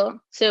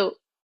the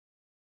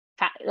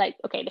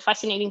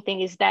fascinating thing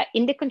is that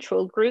in the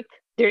control group,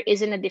 there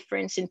isn't a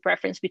difference in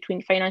preference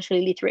between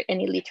financially literate and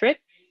illiterate.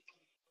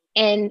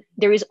 And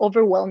there is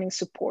overwhelming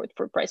support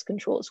for price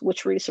controls,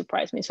 which really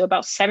surprised me. So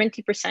about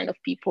 70% of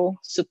people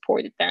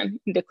supported them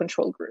in the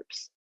control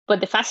groups. But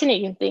the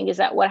fascinating thing is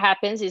that what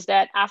happens is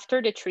that after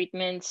the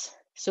treatments,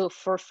 so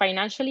for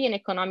financially and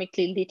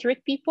economically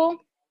literate people,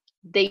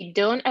 they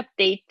don't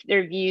update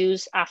their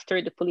views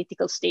after the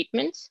political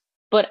statements,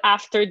 but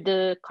after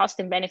the cost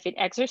and benefit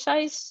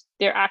exercise,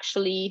 they're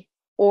actually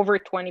over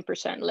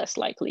 20% less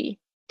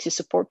likely to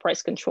support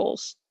price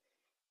controls.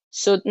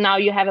 So now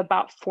you have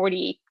about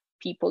 48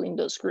 people in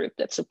those groups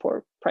that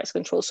support price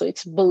control. So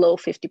it's below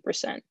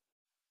 50%.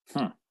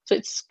 So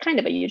it's kind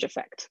of a huge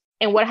effect.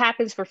 And what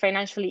happens for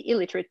financially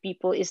illiterate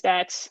people is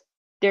that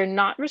they're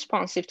not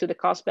responsive to the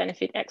cost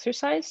benefit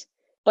exercise,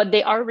 but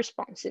they are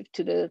responsive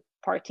to the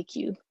party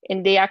cue.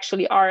 And they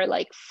actually are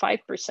like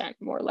 5%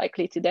 more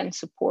likely to then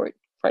support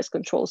price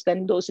controls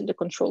than those in the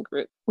control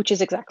group, which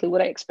is exactly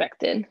what I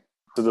expected.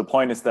 So the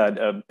point is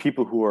that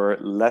people who are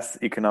less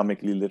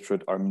economically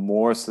literate are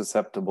more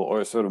susceptible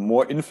or sort of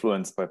more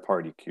influenced by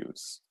party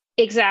cues.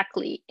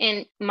 Exactly.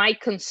 And my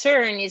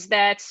concern is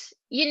that,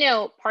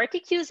 party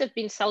cues have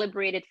been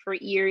celebrated for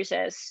years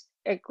as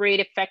a great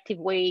effective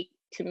way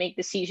to make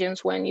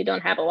decisions when you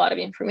don't have a lot of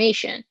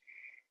information.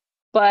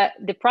 But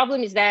the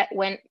problem is that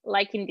when,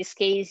 like in this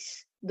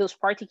case, those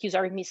party cues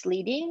are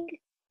misleading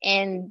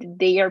and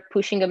they are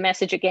pushing a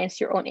message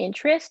against your own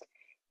interest,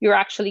 you're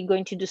actually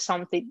going to do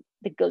something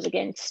that goes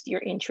against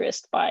your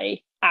interest by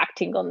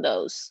acting on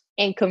those.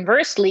 And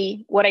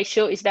conversely, what I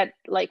show is that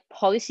like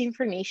policy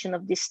information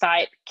of this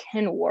type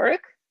can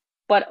work,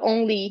 but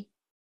only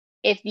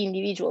if the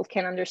individual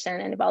can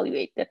understand and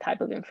evaluate that type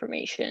of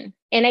information.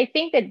 And I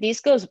think that this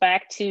goes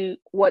back to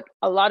what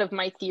a lot of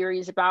my theory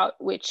is about,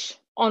 which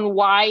on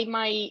why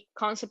my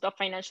concept of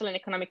financial and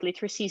economic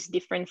literacy is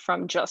different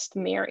from just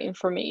mere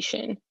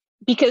information.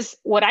 Because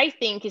what I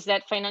think is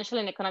that financial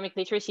and economic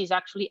literacy is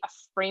actually a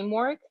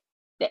framework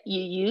that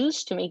you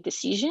use to make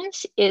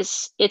decisions.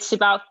 It's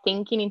about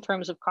thinking in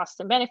terms of cost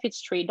and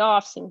benefits,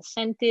 trade-offs,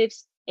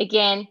 incentives.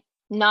 Again,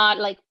 not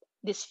like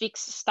this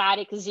fixed,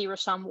 static,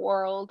 zero-sum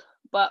world,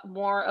 but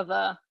more of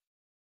a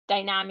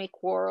dynamic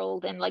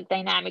world and like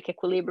dynamic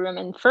equilibrium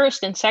and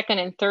first and second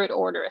and third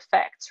order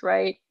effects,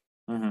 right?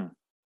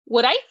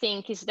 What I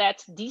think is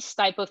that this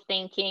type of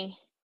thinking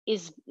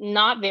is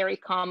not very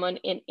common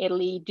in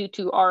Italy due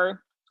to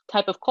our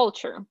type of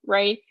culture,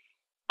 right?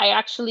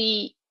 I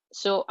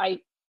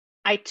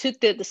took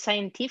the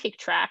scientific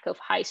track of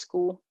high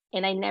school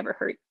And I never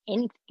heard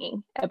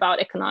anything about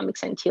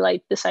economics until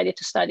I decided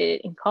to study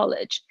it in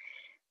college.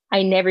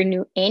 I never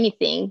knew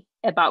anything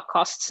about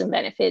costs and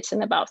benefits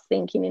and about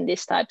thinking in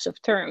these types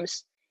of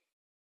terms.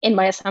 And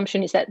my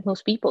assumption is that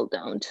most people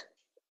don't.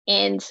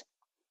 And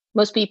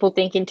most people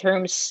think in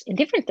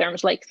different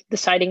terms, like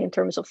deciding in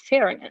terms of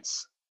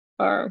fairness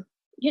or,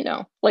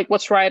 like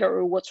what's right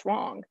or what's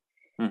wrong.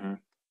 Mm-hmm.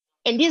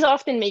 And this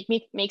often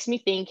makes me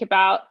think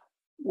about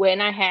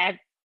when I had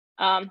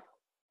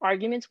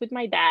arguments with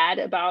my dad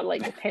about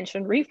like the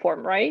pension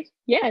reform, right?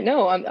 Yeah,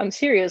 no, I'm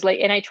serious. Like,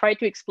 and I tried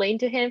to explain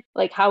to him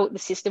like how the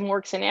system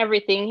works and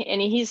everything.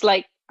 And he's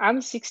like,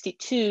 I'm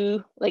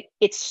 62. Like,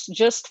 it's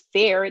just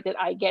fair that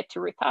I get to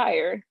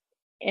retire.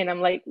 And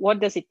I'm like, what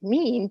does it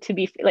mean to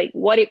be like,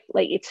 what if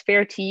like it's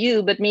fair to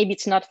you, but maybe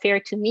it's not fair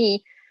to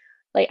me?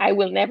 Like, I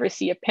will never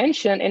see a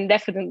pension, and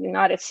definitely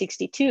not at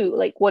 62.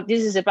 Like, what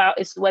this is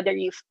about is whether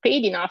you've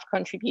paid enough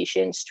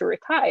contributions to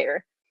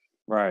retire.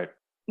 Right.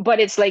 But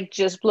it's like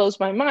just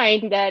blows my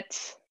mind that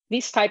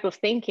this type of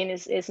thinking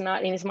is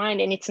not in his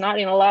mind, and it's not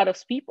in a lot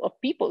of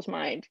people's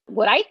mind.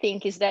 What I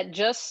think is that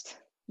just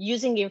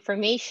using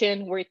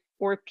information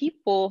where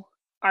people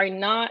are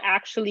not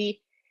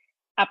actually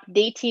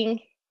updating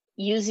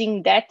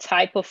using that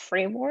type of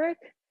framework,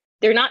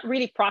 they're not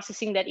really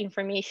processing that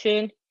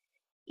information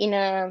in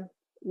a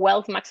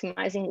wealth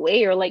maximizing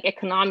way or like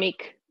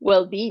economic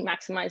well-being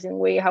maximizing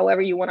way,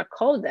 however you want to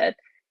call that,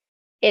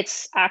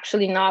 it's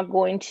actually not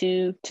going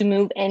to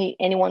move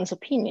anyone's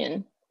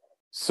opinion.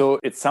 So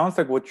it sounds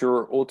like what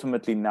you're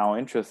ultimately now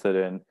interested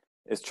in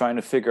is trying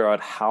to figure out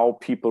how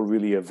people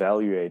really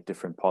evaluate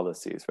different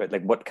policies, right?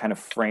 Like what kind of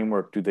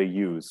framework do they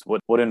use?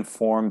 What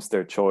informs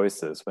their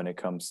choices when it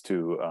comes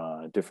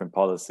to different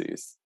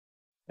policies?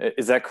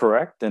 Is that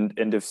correct? And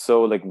if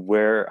so, like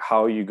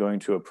how are you going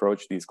to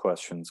approach these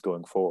questions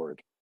going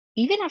forward?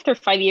 Even after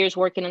 5 years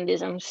working on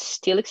this, I'm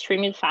still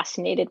extremely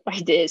fascinated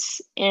by this.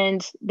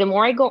 And the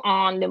more I go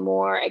on, the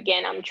more,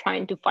 again, I'm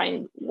trying to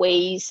find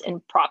ways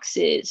and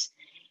proxies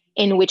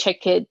in which I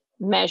could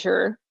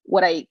measure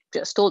what I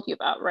just told you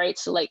about, right?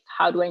 So like,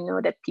 how do I know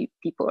that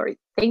people are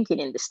thinking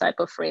in this type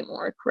of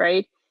framework,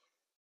 right?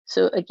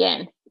 So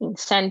again,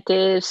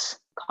 incentives,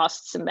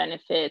 costs and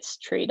benefits,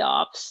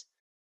 trade-offs.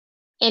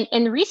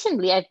 And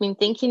recently I've been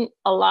thinking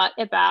a lot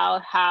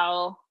about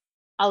how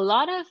a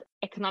lot of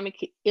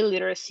economic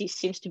illiteracy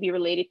seems to be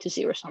related to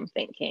zero-sum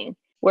thinking,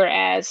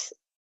 whereas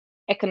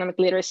economic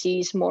literacy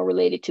is more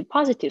related to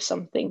positive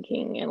sum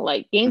thinking and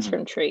like gains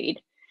from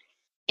trade.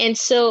 And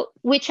so,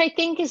 which I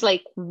think is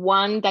like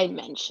one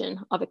dimension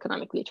of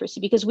economic literacy,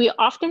 because we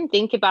often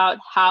think about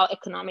how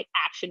economic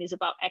action is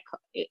about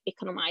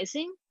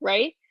economizing,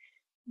 right?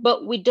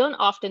 But we don't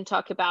often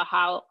talk about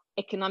how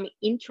economic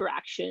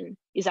interaction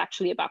is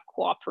actually about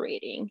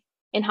cooperating,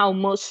 and how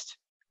most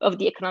of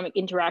the economic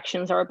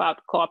interactions are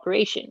about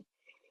cooperation.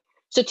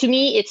 So to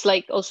me, it's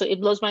like also,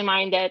 it blows my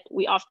mind that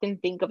we often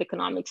think of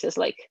economics as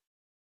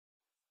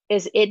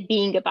it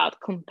being about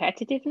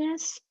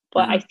competitiveness,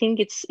 but I think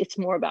it's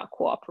more about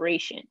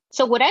cooperation.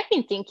 So what I've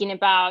been thinking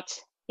about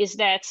is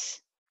that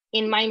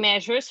in my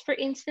measures, for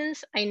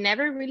instance, I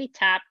never really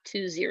tapped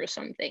to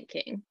zero-sum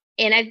thinking.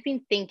 And I've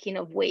been thinking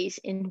of ways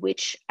in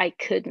which I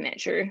could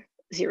measure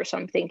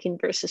zero-sum thinking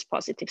versus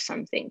positive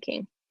sum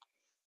thinking.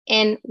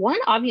 And one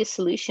obvious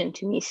solution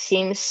to me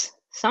seems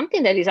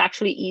something that is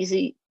actually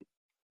easy,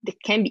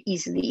 that can be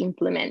easily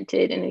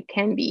implemented, and it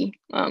can be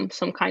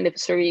some kind of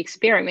survey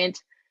experiment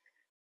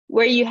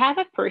where you have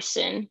a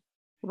person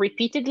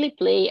repeatedly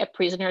play a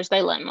prisoner's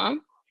dilemma,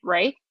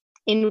 right?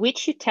 In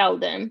which you tell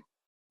them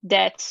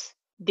that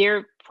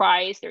their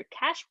prize, their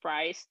cash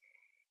prize,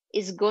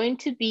 is going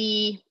to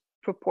be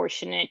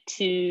proportionate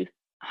to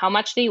how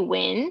much they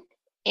win.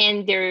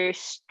 And their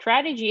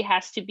strategy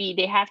has to be,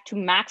 they have to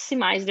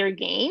maximize their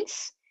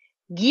gains,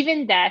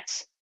 given that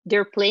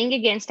they're playing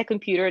against a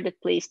computer that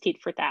plays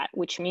tit for tat,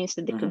 which means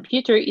that the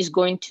computer is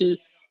going to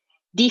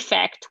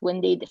defect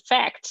when they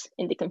defect,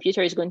 and the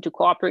computer is going to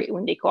cooperate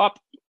when they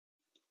cooperate.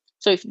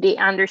 So if they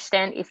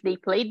understand, if they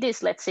played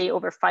this, let's say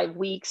over 5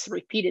 weeks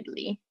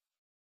repeatedly,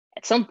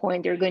 at some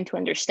point they're going to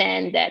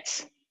understand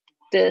that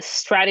the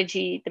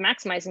strategy, the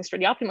maximizing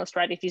strategy, the optimal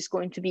strategy is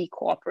going to be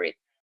cooperate,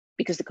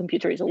 because the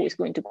computer is always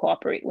going to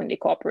cooperate when they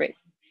cooperate.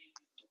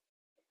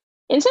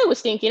 And so I was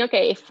thinking,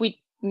 okay, if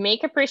we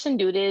make a person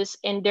do this,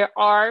 and there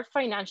are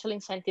financial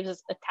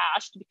incentives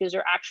attached because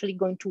they're actually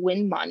going to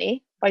win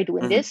money by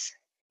doing this,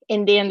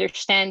 and they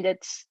understand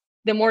that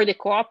the more they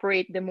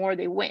cooperate, the more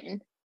they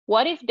win.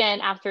 What if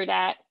then after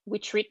that, we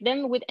treat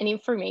them with an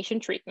information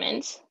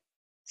treatment?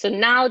 So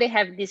now they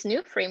have this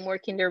new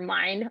framework in their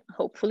mind,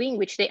 hopefully, in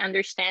which they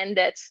understand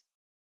that,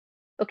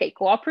 okay,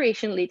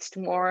 cooperation leads to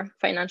more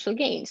financial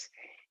gains.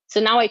 So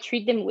now I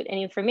treat them with an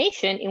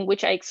information in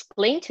which I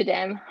explain to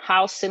them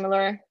how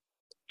similar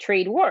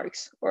trade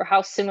works, or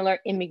how similar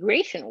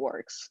immigration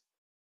works,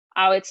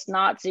 how it's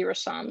not zero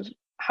sum,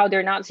 how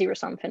they're not zero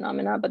sum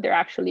phenomena, but they're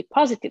actually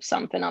positive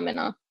sum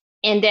phenomena.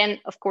 And then,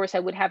 of course, I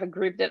would have a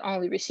group that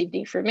only received the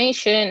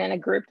information, and a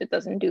group that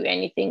doesn't do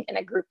anything, and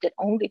a group that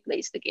only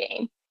plays the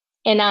game.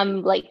 And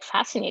I'm like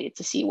fascinated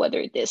to see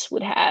whether this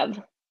would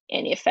have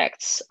any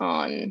effects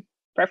on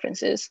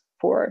preferences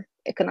for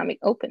economic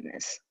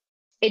openness.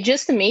 It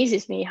just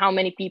amazes me how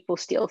many people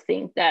still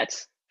think that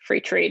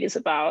free trade is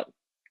about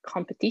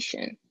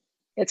competition.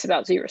 It's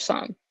about zero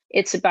sum.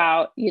 It's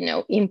about,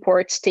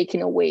 imports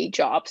taking away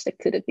jobs that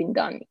could have been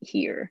done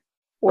here,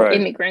 or Right.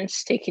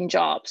 immigrants taking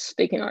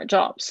our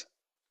jobs.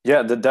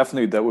 Yeah,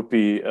 that would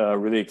be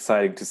really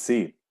exciting to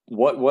see.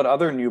 What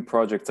other new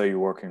projects are you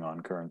working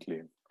on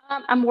currently?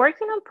 I'm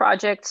working on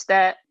projects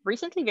that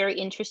recently very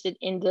interested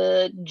in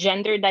the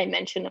gender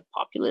dimension of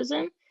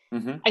populism.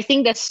 Mm-hmm. I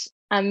think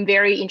I'm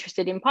very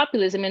interested in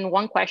populism. And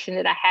one question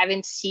that I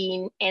haven't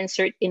seen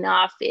answered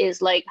enough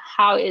is like,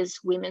 how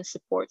is women's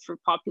support for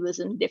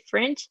populism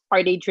different?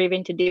 Are they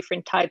driven to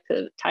different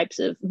types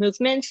of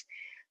movements?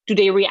 Do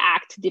they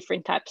react to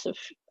different types of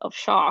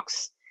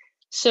shocks?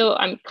 So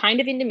I'm kind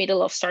of in the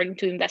middle of starting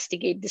to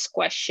investigate this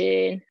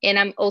question. And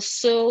I'm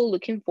also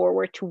looking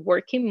forward to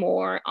working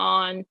more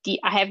on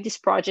I have this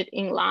project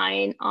in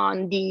line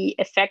on the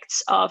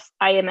effects of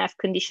IMF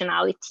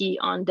conditionality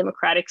on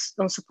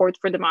support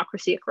for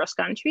democracy across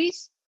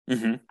countries.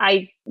 Mm-hmm.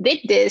 I did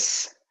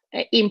this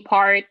in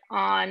part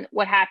on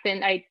what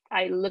happened. I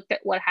looked at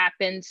what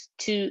happened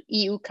to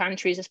EU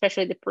countries,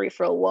 especially the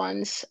peripheral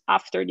ones,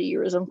 after the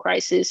Eurozone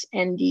crisis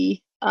and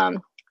the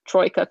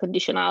Troika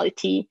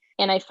conditionality.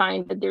 And I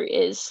find that there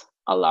is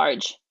a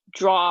large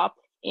drop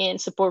in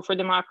support for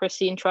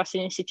democracy and trust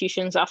in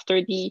institutions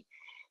after the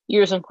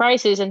Eurozone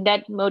crisis. And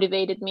that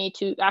motivated me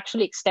to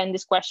actually extend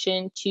this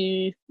question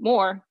to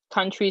more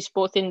countries,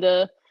 both in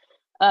the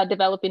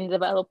developing and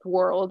developed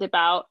world,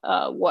 about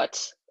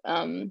what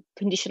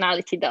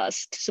conditionality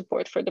does to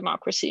support for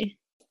democracy.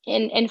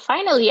 And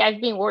finally,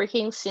 I've been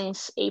working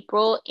since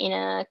April in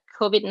a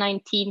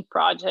COVID-19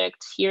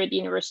 project here at the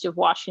University of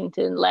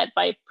Washington, led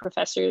by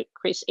Professor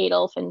Chris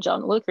Adolph and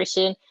John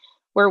Wilkerson,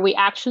 where we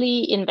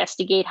actually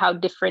investigate how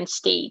different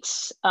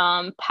states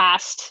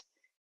passed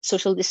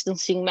social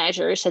distancing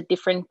measures at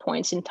different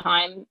points in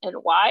time and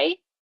why.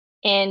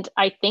 And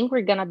I think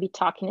we're going to be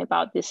talking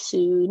about this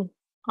soon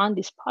on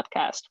this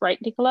podcast,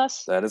 right,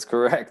 Nicholas? That is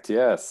correct,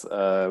 yes.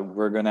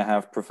 We're going to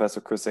have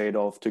Professor Chris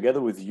Adolph together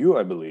with you,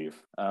 I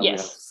believe. Yes. We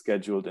have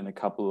scheduled in a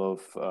couple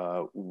of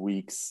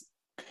weeks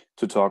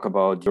to talk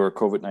about your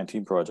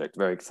COVID-19 project.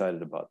 Very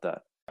excited about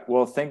that.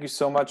 Well, thank you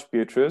so much,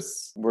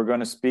 Beatrice. We're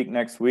going to speak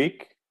next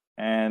week,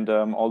 and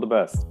all the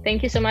best.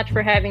 Thank you so much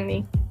for having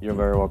me. You're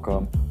very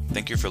welcome.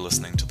 Thank you for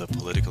listening to the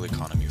Political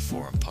Economy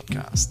Forum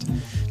podcast.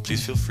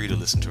 Please feel free to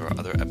listen to our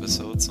other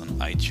episodes on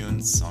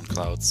iTunes,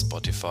 SoundCloud,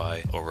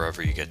 Spotify, or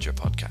wherever you get your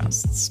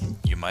podcasts.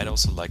 You might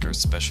also like our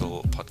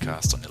special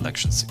podcast on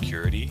election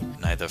security,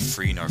 Neither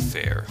Free Nor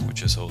Fair,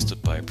 which is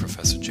hosted by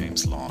Professor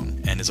James Long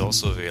and is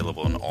also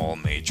available on all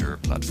major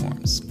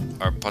platforms.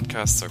 Our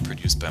podcasts are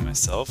produced by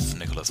myself,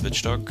 Nicholas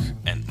Wittstock,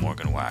 and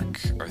Morgan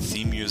Wack. Our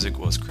theme music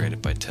was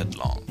created by Ted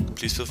Long.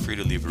 Please feel free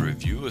to leave a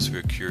review as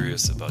we're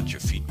curious about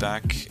your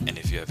feedback, and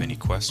if you have any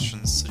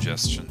questions,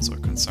 suggestions, or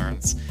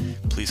concerns,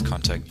 please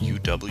contact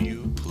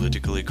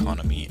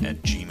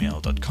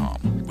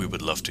uwpoliticaleconomy@gmail.com. We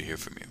would love to hear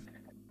from you.